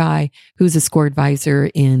another guy who's a SCORE advisor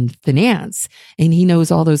in finance, and he knows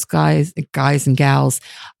all those guys and gals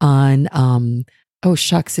on,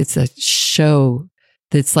 it's a show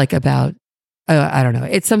that's like about I don't know.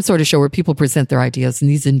 It's some sort of show where people present their ideas, and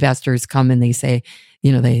these investors come and they say,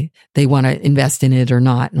 they want to invest in it or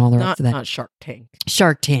not, and all the rest of that. Not Shark Tank.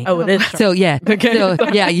 Shark Tank. Oh, it is. So yeah, Okay. so,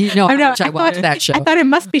 yeah, how much I watched that show. I thought it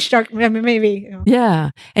must be Shark. I mean, maybe.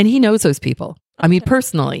 Yeah, and he knows those people. I mean,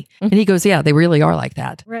 personally. And he goes, yeah, they really are like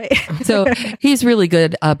that. Right. So he's really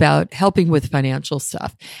good about helping with financial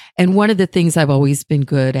stuff. And one of the things I've always been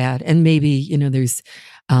good at, and maybe, there's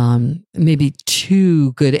maybe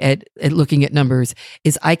too good at looking at numbers,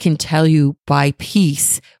 is I can tell you by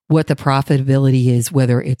piece what the profitability is,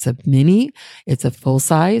 whether it's a mini, it's a full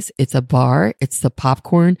size, it's a bar, it's the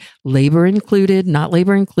popcorn, labor included, not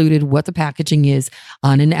labor included, what the packaging is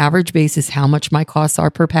on an average basis, how much my costs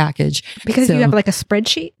are per package. Because you have like a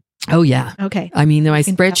spreadsheet? Oh, yeah. Okay. I mean, my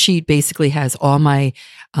spreadsheet basically has all my,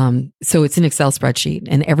 so it's an Excel spreadsheet,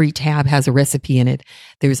 and every tab has a recipe in it.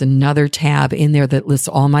 There's another tab in there that lists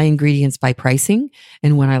all my ingredients by pricing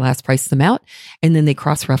and when I last priced them out. And then they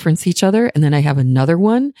cross-reference each other. And then I have another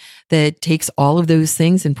one that takes all of those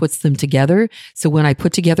things and puts them together. So when I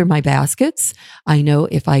put together my baskets, I know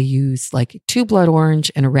if I use like 2 blood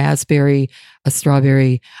orange and a raspberry, a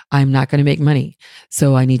strawberry, I'm not going to make money.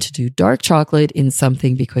 So I need to do dark chocolate in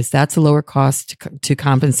something because that's a lower cost to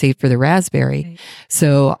compensate for the raspberry. Right.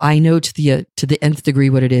 So I know to the nth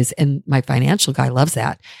degree what it is. And my financial guy loves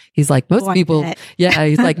that. He's like, most people,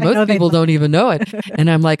 he's like, most people don't even know it.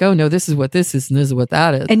 And I'm like, oh no, this is what this is. And this is what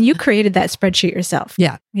that is. And you created that spreadsheet yourself.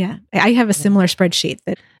 Yeah. Yeah. I have a similar spreadsheet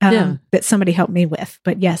that somebody helped me with,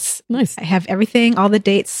 but yes, nice. I have everything, all the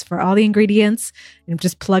dates for all the ingredients, and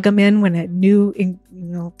just plug them in when a new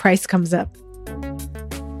price comes up.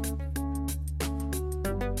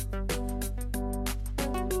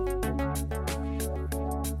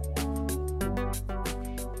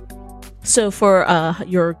 So for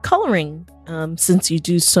your coloring, since you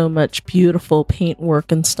do so much beautiful paint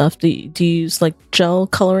work and stuff, do you use like gel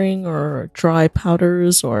coloring or dry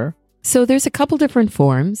powders or? So there's a couple different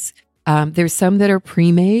forms. There's some that are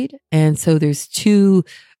pre-made. And so there's 2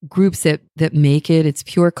 groups that make it. It's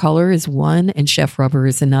Pure Color is one and Chef Rubber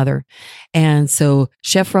is another. And so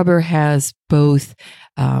Chef Rubber has both,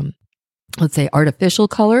 let's say artificial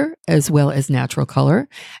color as well as natural color.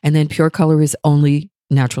 And then Pure Color is only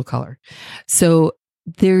natural color. So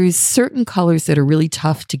there's certain colors that are really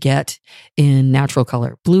tough to get in natural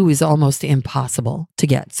color. Blue is almost impossible to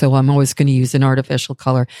get. So I'm always going to use an artificial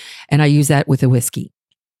color, and I use that with a whiskey.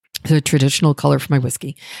 The traditional color for my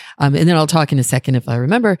whiskey. And then I'll talk in a second, if I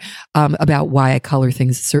remember, about why I color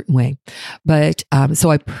things a certain way. But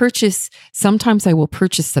so sometimes I will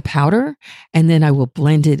purchase the powder, and then I will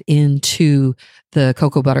blend it into the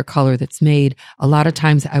cocoa butter color that's made. A lot of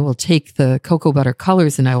times I will take the cocoa butter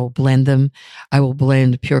colors and I will blend them. I will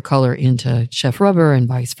blend Pure Color into Chef Rubber and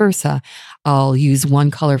vice versa. I'll use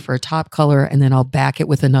one color for a top color, and then I'll back it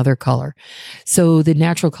with another color. So the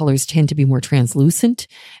natural colors tend to be more translucent.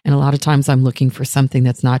 And a lot of times I'm looking for something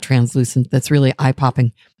that's not translucent, that's really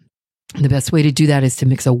eye-popping. And the best way to do that is to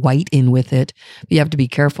mix a white in with it. But you have to be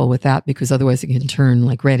careful with that because otherwise it can turn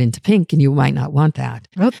like red into pink, and you might not want that.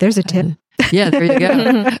 Oh, there's a tip. Yeah, there you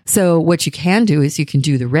go. So what you can do is you can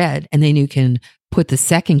do the red, and then you can put the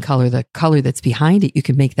second color, the color that's behind it, you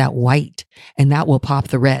can make that white, and that will pop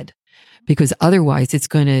the red. Because otherwise it's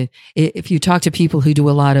going to, if you talk to people who do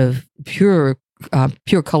a lot of pure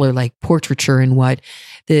color like portraiture and what,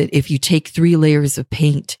 that if you take 3 layers of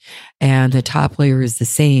paint and the top layer is the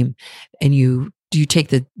same, and you take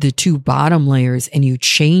the 2 bottom layers and you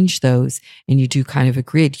change those and you do kind of a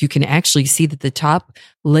grid, you can actually see that the top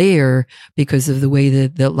layer, because of the way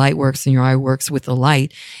that the light works and your eye works with the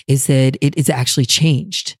light, is that it is actually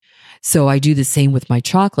changed. So I do the same with my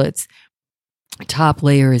chocolates. Top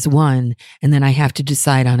layer is one, and then I have to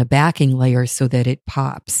decide on a backing layer so that it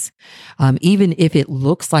pops. Even if it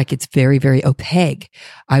looks like it's very, very opaque,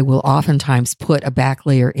 I will oftentimes put a back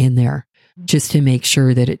layer in there just to make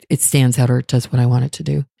sure that it stands out or it does what I want it to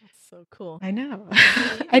do. That's so cool. I know.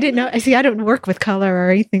 I didn't know. See, I don't work with color or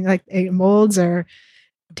anything like molds or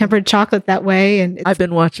tempered chocolate that way. And I've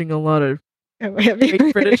been watching a lot of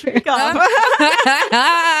Great British Bake Off.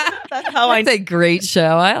 That's a great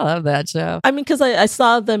show. I love that show. I mean, because I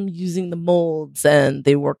saw them using the molds and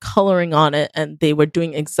they were coloring on it, and they were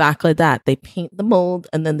doing exactly that. They paint the mold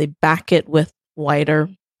and then they back it with whiter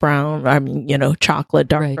brown. I mean, chocolate,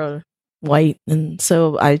 darker white. And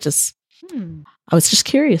so I was just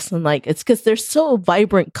curious, and like, it's because there's so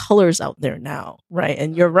vibrant colors out there now, right?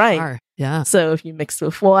 And you're right. Yeah. So if you mix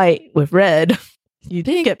with white with red, you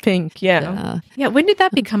get pink. Yeah. When did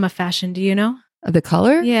that become a fashion? Do you know? The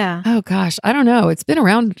color? Yeah. Oh gosh, I don't know. It's been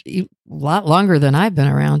around a lot longer than I've been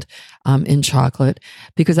around in chocolate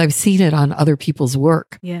because I've seen it on other people's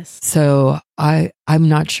work. Yes. So I'm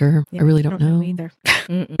not sure. Yeah, I really don't know either.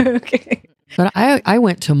 Okay. But I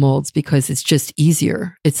went to molds because it's just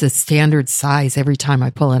easier. It's a standard size every time I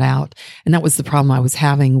pull it out. And that was the problem I was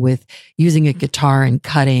having with using a guitar and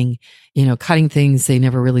cutting. Cutting things, they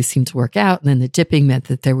never really seemed to work out. And then the dipping meant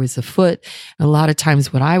that there was a foot. And a lot of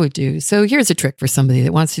times what I would do. So here's a trick for somebody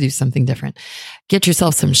that wants to do something different. Get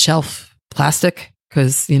yourself some shelf plastic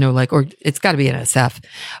because, or it's got to be an SF.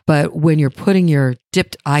 But when you're putting your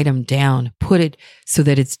dipped item down, put it so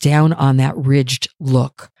that it's down on that ridged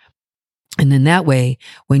look. And then that way,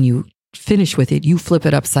 when you finish with it, you flip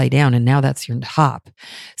it upside down and now that's your top.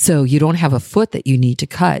 So you don't have a foot that you need to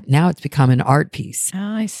cut. Now it's become an art piece. Oh,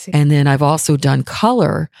 I see. And then I've also done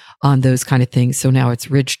color on those kind of things. So now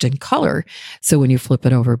it's ridged in color. So when you flip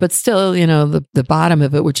it over, but still, the bottom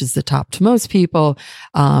of it, which is the top to most people,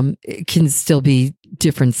 it can still be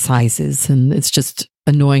different sizes. And it's just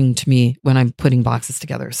annoying to me when I'm putting boxes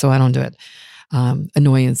together. So I don't do it.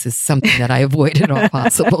 Annoyance is something that I avoid at all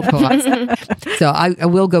possible costs. So I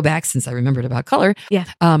will go back since I remembered about color. Yeah.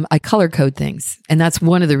 I color code things. And that's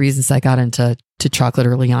one of the reasons I got into chocolate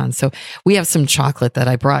early on. So we have some chocolate that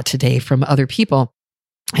I brought today from other people.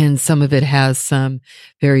 And some of it has some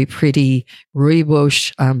very pretty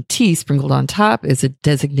rooibos tea sprinkled on top as a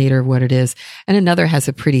designator of what it is. And another has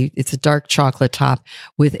it's a dark chocolate top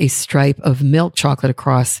with a stripe of milk chocolate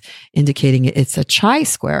across, indicating it's a chai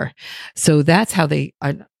square. So that's how they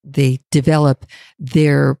develop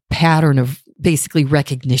their pattern of basically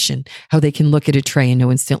recognition, how they can look at a tray and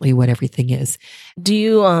know instantly what everything is. Do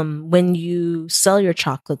you, when you sell your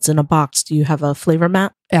chocolates in a box, do you have a flavor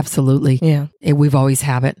map? Absolutely. Yeah. We've always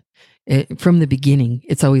have it. From the beginning,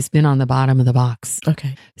 it's always been on the bottom of the box.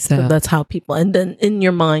 Okay. So that's how people, and then in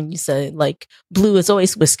your mind, you say like blue is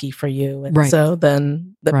always whiskey for you. And right. So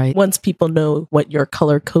then once people know what your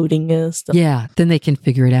color coding is. Then they can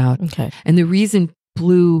figure it out. Okay. And the reason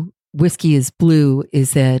whiskey is blue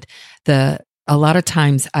is that a lot of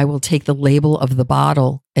times I will take the label of the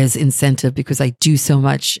bottle as incentive because I do so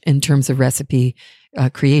much in terms of recipe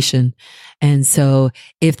creation. And so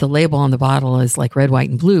if the label on the bottle is like red, white,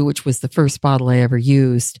 and blue, which was the first bottle I ever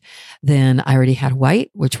used, then I already had white,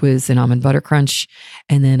 which was an almond butter crunch.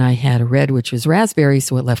 And then I had a red, which was raspberry.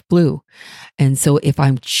 So it left blue. And so if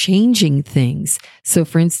I'm changing things, so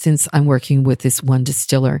for instance, I'm working with this one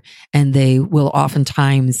distiller and they will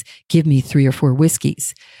oftentimes give me 3 or 4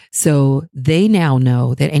 whiskeys. So they now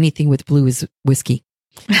know that anything with blue is whiskey.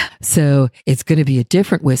 So it's going to be a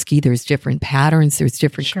different whiskey. There's different patterns. There's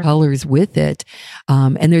different colors with it.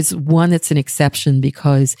 And there's one that's an exception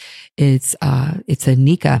because it's a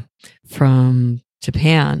Nikka from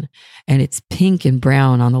Japan and it's pink and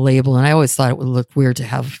brown on the label. And I always thought it would look weird to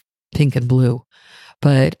have pink and blue,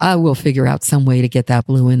 but I will figure out some way to get that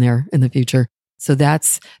blue in there in the future. So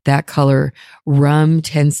that's that color. Rum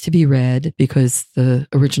tends to be red because the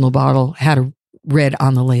original bottle had a red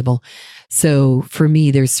on the label. So for me,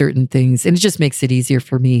 there's certain things, and it just makes it easier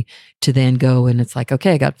for me to then go and it's like,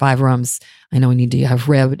 okay, I got 5 rums. I know I need to have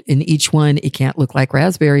red in each one. It can't look like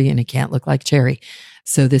raspberry and it can't look like cherry.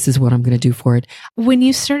 So this is what I'm going to do for it. When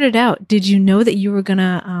you started out, did you know that you were going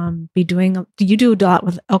to be doing, you do a lot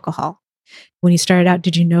with alcohol? When you started out,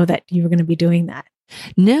 did you know that you were going to be doing that?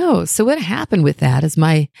 No. So what happened with that is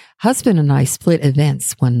my husband and I split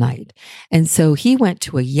events one night. And so he went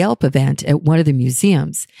to a Yelp event at one of the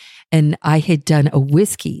museums and I had done a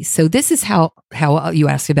whiskey. So this is how you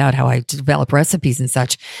asked about how I develop recipes and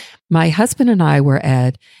such. My husband and I were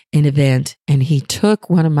at an event and he took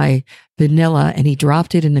one of my vanilla and he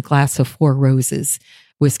dropped it in a glass of 4 Roses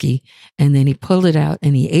whiskey. And then he pulled it out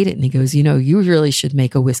and he ate it and he goes, you really should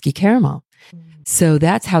make a whiskey caramel. So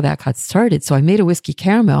that's how that got started. So I made a whiskey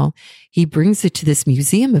caramel. He brings it to this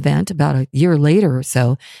museum event about a year later or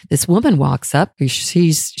so. This woman walks up.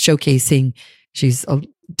 She's showcasing, she's a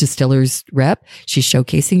distiller's rep. She's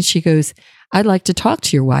showcasing. She goes, I'd like to talk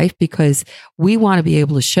to your wife because we want to be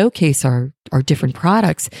able to showcase our different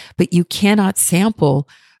products, but you cannot sample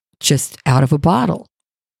just out of a bottle.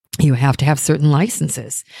 You have to have certain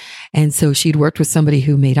licenses. And so she'd worked with somebody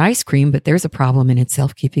who made ice cream, but there's a problem in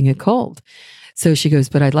itself keeping it cold. So she goes,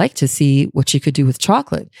 but I'd like to see what she could do with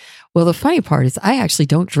chocolate. Well, the funny part is I actually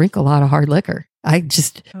don't drink a lot of hard liquor. I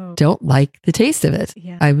just don't like the taste of it.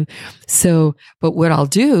 Yeah. But what I'll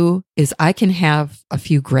do is I can have a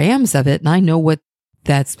few grams of it and I know what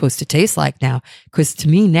that's supposed to taste like now. Because to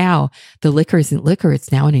me now, the liquor isn't liquor.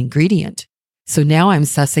 It's now an ingredient. So now I'm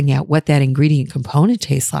sussing out what that ingredient component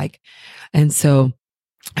tastes like. And so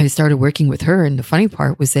I started working with her. And the funny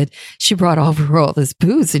part was that she brought over all this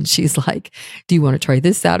booze and she's like, do you want to try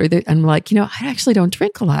this out? And I'm like, I actually don't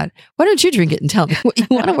drink a lot. Why don't you drink it and tell me what you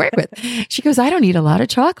want to work with? She goes, I don't eat a lot of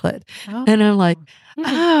chocolate. Oh. And I'm like,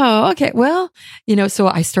 oh, okay. Well, so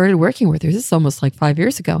I started working with her. This is almost like 5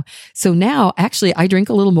 years ago. So now actually I drink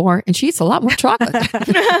a little more and she eats a lot more chocolate.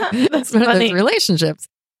 That's one of those relationships.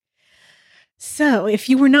 So if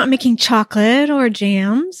you were not making chocolate or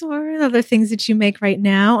jams or other things that you make right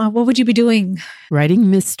now, what would you be doing?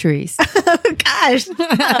 Writing mysteries. Gosh.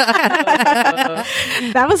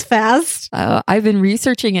 That was fast. I've been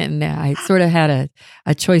researching it, and I sort of had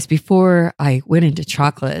a choice. Before I went into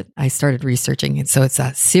chocolate, I started researching it. So it's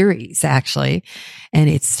a series, actually, and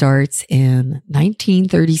it starts in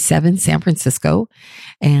 1937, San Francisco,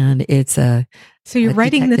 and it's a... So you're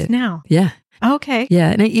writing this now? Yeah. Okay.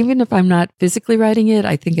 Yeah. And even if I'm not physically writing it,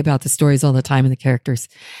 I think about the stories all the time and the characters.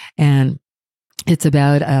 And it's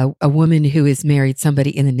about a woman who has married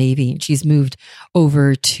somebody in the Navy, and she's moved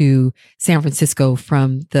over to San Francisco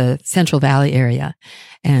from the Central Valley area.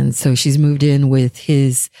 And so she's moved in with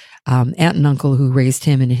his aunt and uncle who raised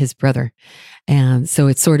him and his brother. And so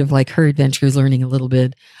it's sort of like her adventures, learning a little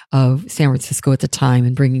bit of San Francisco at the time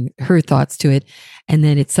and bringing her thoughts to it. And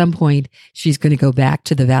then at some point, she's going to go back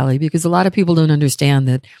to the Valley, because a lot of people don't understand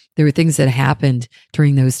that there were things that happened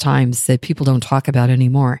during those times that people don't talk about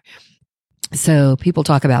anymore. So people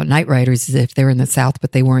talk about night riders as if they were in the South,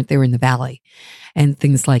 but they weren't. They were in the Valley and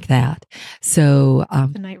things like that. So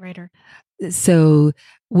the night rider. So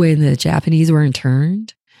when the Japanese were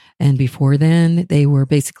interned, and before then, they were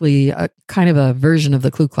basically a kind of a version of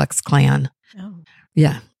the Ku Klux Klan. Oh.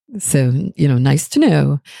 Yeah. So, nice to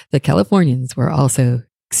know that Californians were also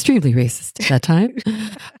extremely racist at that time.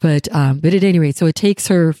 But at any rate, so it takes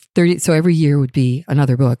her 30. So every year would be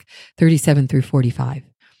another book, 37 through 45.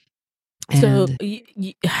 So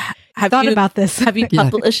have thought about this? Have you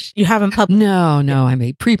published? You haven't published? No. I'm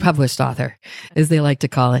a pre-published author, as they like to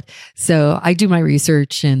call it. So I do my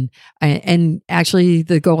research, and actually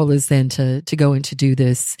the goal is then to go and to do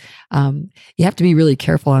this. You have to be really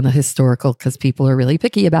careful on the historical, because people are really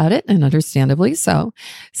picky about it, and understandably so.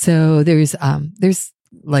 So there's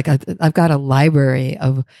like I've got a library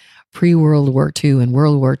of pre-World War II and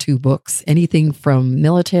World War II books, anything from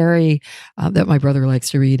military that my brother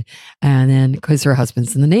likes to read. And then because her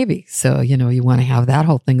husband's in the Navy. So, you want to have that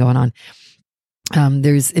whole thing going on.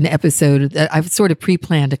 There's an episode that I've sort of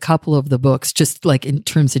pre-planned a couple of the books, just like in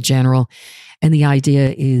terms of general. And the idea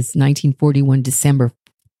is 1941, December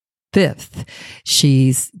 5th,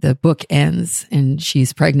 the book ends and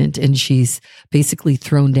she's pregnant, and she's basically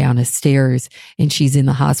thrown down a stairs, and she's in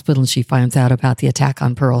the hospital, and she finds out about the attack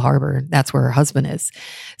on Pearl Harbor. That's where her husband is.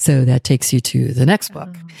 So that takes you to the next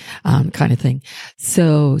book, kind of thing.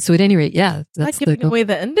 So at any rate, yeah. That's giving away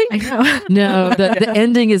the ending? I know. No, the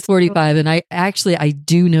ending is 45. And I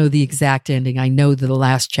do know the exact ending. I know the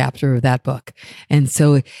last chapter of that book. And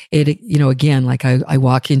so it, again, like I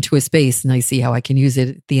walk into a space and I see how I can use it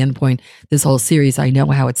at the end point. This whole series, I know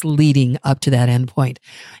how it's leading up to that end point,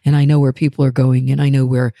 and I know where people are going, and I know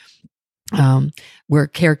where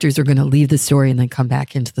characters are going to leave the story and then come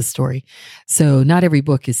back into the story. So not every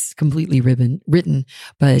book is completely written,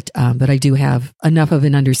 but I do have enough of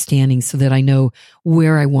an understanding so that I know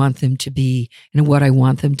where I want them to be and what I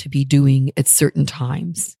want them to be doing at certain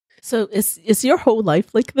times. So is your whole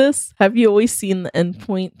life like this? Have you always seen the end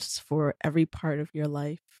points for every part of your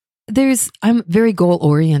life? I'm very goal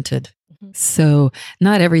oriented. Mm-hmm. So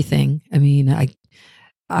not everything. I mean,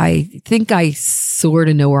 I think I sort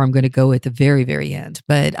of know where I'm going to go at the very, very end,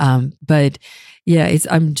 but yeah,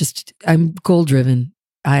 I'm goal driven.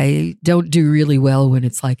 I don't do really well when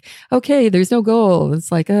it's like, okay, there's no goal.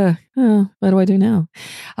 It's like, what do I do now?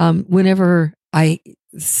 When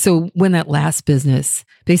that last business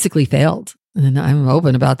basically failed, and I'm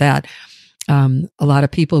open about that. A lot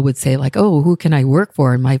of people would say like, oh, who can I work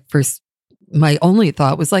for? And my only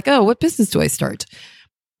thought was like, oh, what business do I start?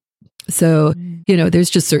 So, there's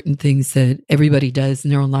just certain things that everybody does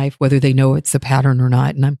in their own life, whether they know it's a pattern or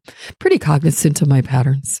not. And I'm pretty cognizant of my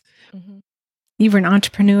patterns. Mm-hmm. You were an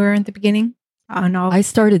entrepreneur in the beginning? I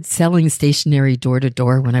started selling stationery door to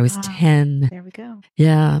door when I was 10. There we go.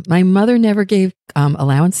 Yeah. My mother never gave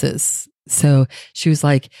allowances. So she was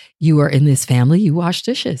like, you are in this family, you wash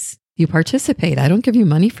dishes. You participate. I don't give you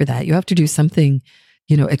money for that. You have to do something,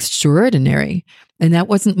 extraordinary. And that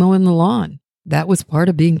wasn't mowing the lawn. That was part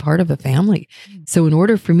of being part of a family. So in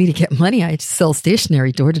order for me to get money, I had to sell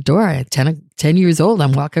stationery door to door. I 10 years old.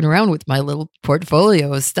 I'm walking around with my little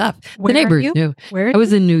portfolio of stuff. Where the neighbors are you? knew. Where? I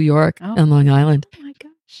was in New York on Long Island. Oh my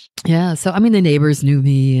gosh. Yeah. So, I mean, the neighbors knew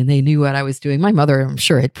me and they knew what I was doing. My mother, I'm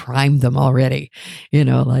sure, had primed them already,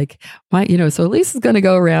 so Elise is going to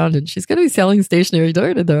go around and she's going to be selling stationery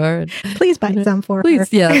door to door. Please buy some for her.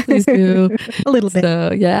 Yeah, please do. A little bit.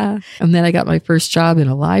 So, yeah. And then I got my first job in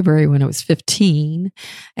a library when I was 15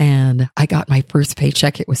 and I got my first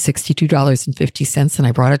paycheck. It was $62.50. And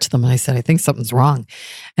I brought it to them and I said, I think something's wrong.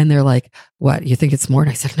 And they're like, what? You think it's more?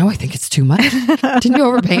 And I said, no, I think it's too much. Didn't you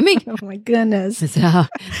overpay me? Oh my goodness.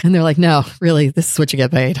 And they're like, no, really, this is what you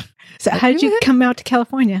get paid. So how did you come out to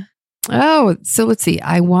California? Oh, so let's see.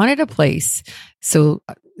 I wanted a place. So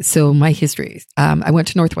my history, I went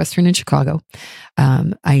to Northwestern in Chicago.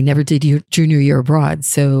 I never did junior year abroad.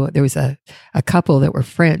 So there was a couple that were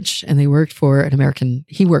French and they worked for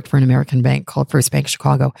he worked for an American bank called First Bank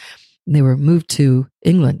Chicago. And they were moved to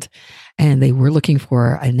England and they were looking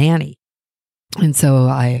for a nanny. And so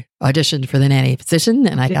I auditioned for the nanny position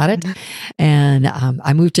and I got it. And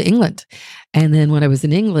I moved to England. And then when I was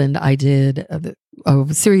in England, I did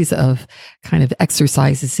a series of kind of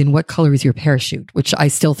exercises in What Color is Your Parachute, which I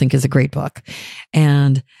still think is a great book.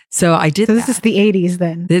 And so I did. So this is the 80s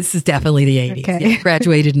then? This is definitely the 80s. Okay. Yeah,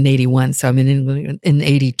 graduated in 81. So I'm in England in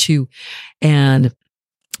 82. And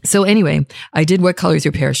so anyway, I did What Color is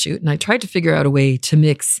Your Parachute? And I tried to figure out a way to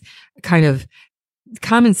mix kind of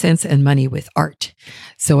common sense and money with art.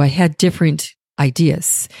 So I had different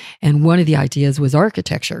ideas. And one of the ideas was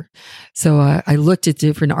architecture. So I looked at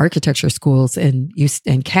different architecture schools and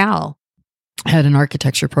Cal had an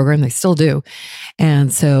architecture program. They still do.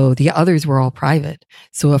 And so the others were all private.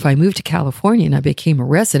 So if I moved to California and I became a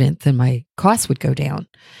resident, then my costs would go down.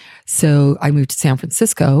 So I moved to San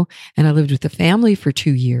Francisco and I lived with the family for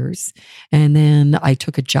 2 years. And then I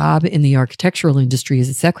took a job in the architectural industry as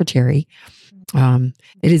a secretary.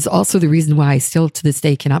 It is also the reason why I still to this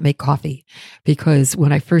day cannot make coffee, because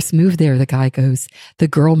when I first moved there, the guy goes, the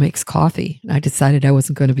girl makes coffee. And I decided I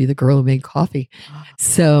wasn't going to be the girl who made coffee.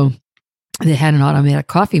 So they had an automatic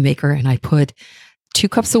coffee maker and I put 2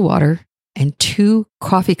 cups of water and 2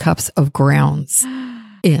 coffee cups of grounds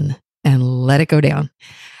in and let it go down.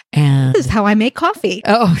 And this is how I make coffee.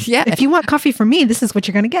 Oh, yeah. If you want coffee from me, this is what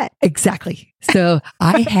you're going to get. Exactly. So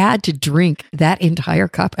I had to drink that entire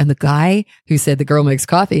cup. And the guy who said the girl makes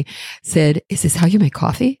coffee said, is this how you make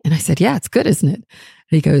coffee? And I said, yeah, it's good, isn't it? And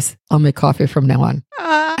he goes, I'll make coffee from now on.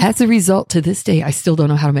 As a result, to this day, I still don't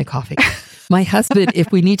know how to make coffee. My husband,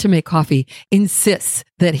 if we need to make coffee, insists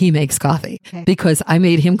that he makes coffee because I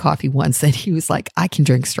made him coffee once and he was like, I can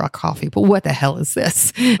drink straw coffee, but what the hell is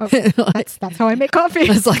this? Okay. That's how I make coffee.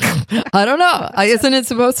 I was like, I don't know. Isn't it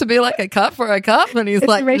supposed to be like a cup for a cup? And he's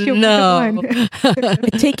like, no. I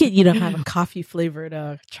take it you don't have a coffee flavored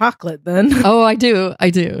chocolate then. Oh, I do.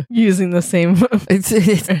 Using the same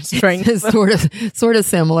strength. It's sort of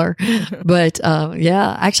similar. But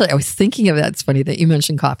yeah, actually, I was thinking of that. It's funny that you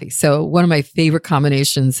mentioned coffee. So one of my favorite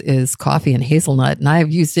combinations is coffee and hazelnut. And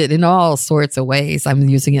I've used it in all sorts of ways. I'm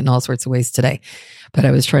using it in all sorts of ways today. But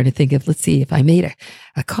I was trying to think of, let's see, if I made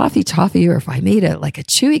a coffee toffee or if I made it like a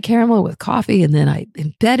chewy caramel with coffee and then I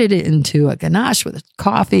embedded it into a ganache with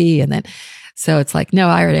coffee. And then, so it's like, no,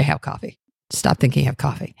 I already have coffee. Stop thinking I have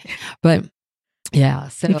coffee. But yeah.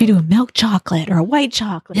 So if you do a milk chocolate or a white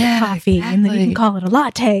chocolate coffee, exactly. And then you can call it a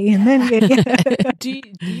latte. And then do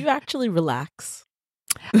you actually relax?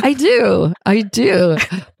 I do.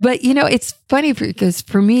 But it's funny because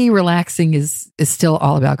for me, relaxing is still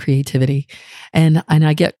all about creativity. And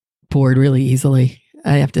I get bored really easily.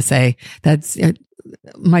 I have to say that's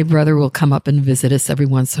my brother will come up and visit us every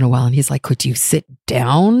once in a while. And he's like, could you sit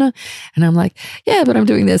down? And I'm like, yeah, but I'm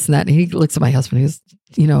doing this and that. And he looks at my husband and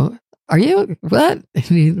he goes, are you? What?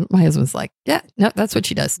 And my husband's like, yeah, no, that's what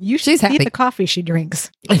she does. She's happy. The coffee she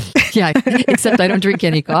drinks. Yeah, except I don't drink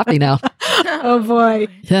any coffee now. Oh boy.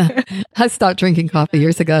 Yeah, I stopped drinking coffee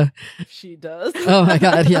years ago. She does. Oh my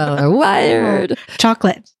God, yeah, wired.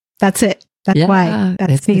 Chocolate. That's it. That's why.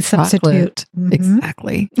 That's the substitute. Mm-hmm.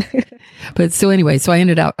 Exactly. But so anyway, so I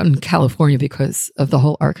ended up in California because of the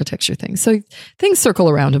whole architecture thing. So things circle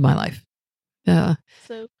around in my life. Yeah.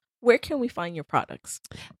 So where can we find your products?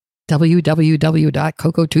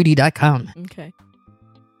 www.cocotootie.com. Okay.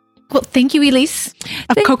 Well, thank you, Elise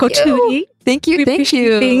of Coco Tootie. Thank you. Thank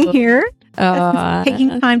you for being here.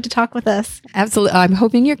 Taking time to talk with us. Absolutely. I'm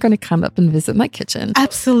hoping you're going to come up and visit my kitchen.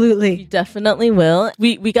 Absolutely. You definitely will.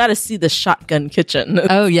 We got to see the shotgun kitchen.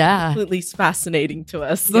 Oh, yeah. Completely fascinating to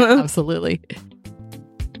us. Yeah, absolutely.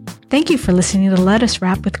 Thank you for listening to Let Us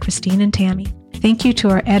Rap with Christine and Tammy. Thank you to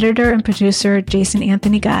our editor and producer, Jason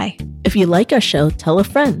Anthony Guy. If you like our show, tell a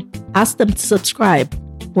friend. Ask them to subscribe.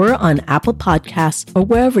 We're on Apple Podcasts or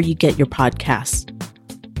wherever you get your podcasts.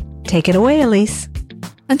 Take it away, Elise.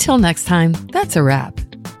 Until next time, that's a wrap.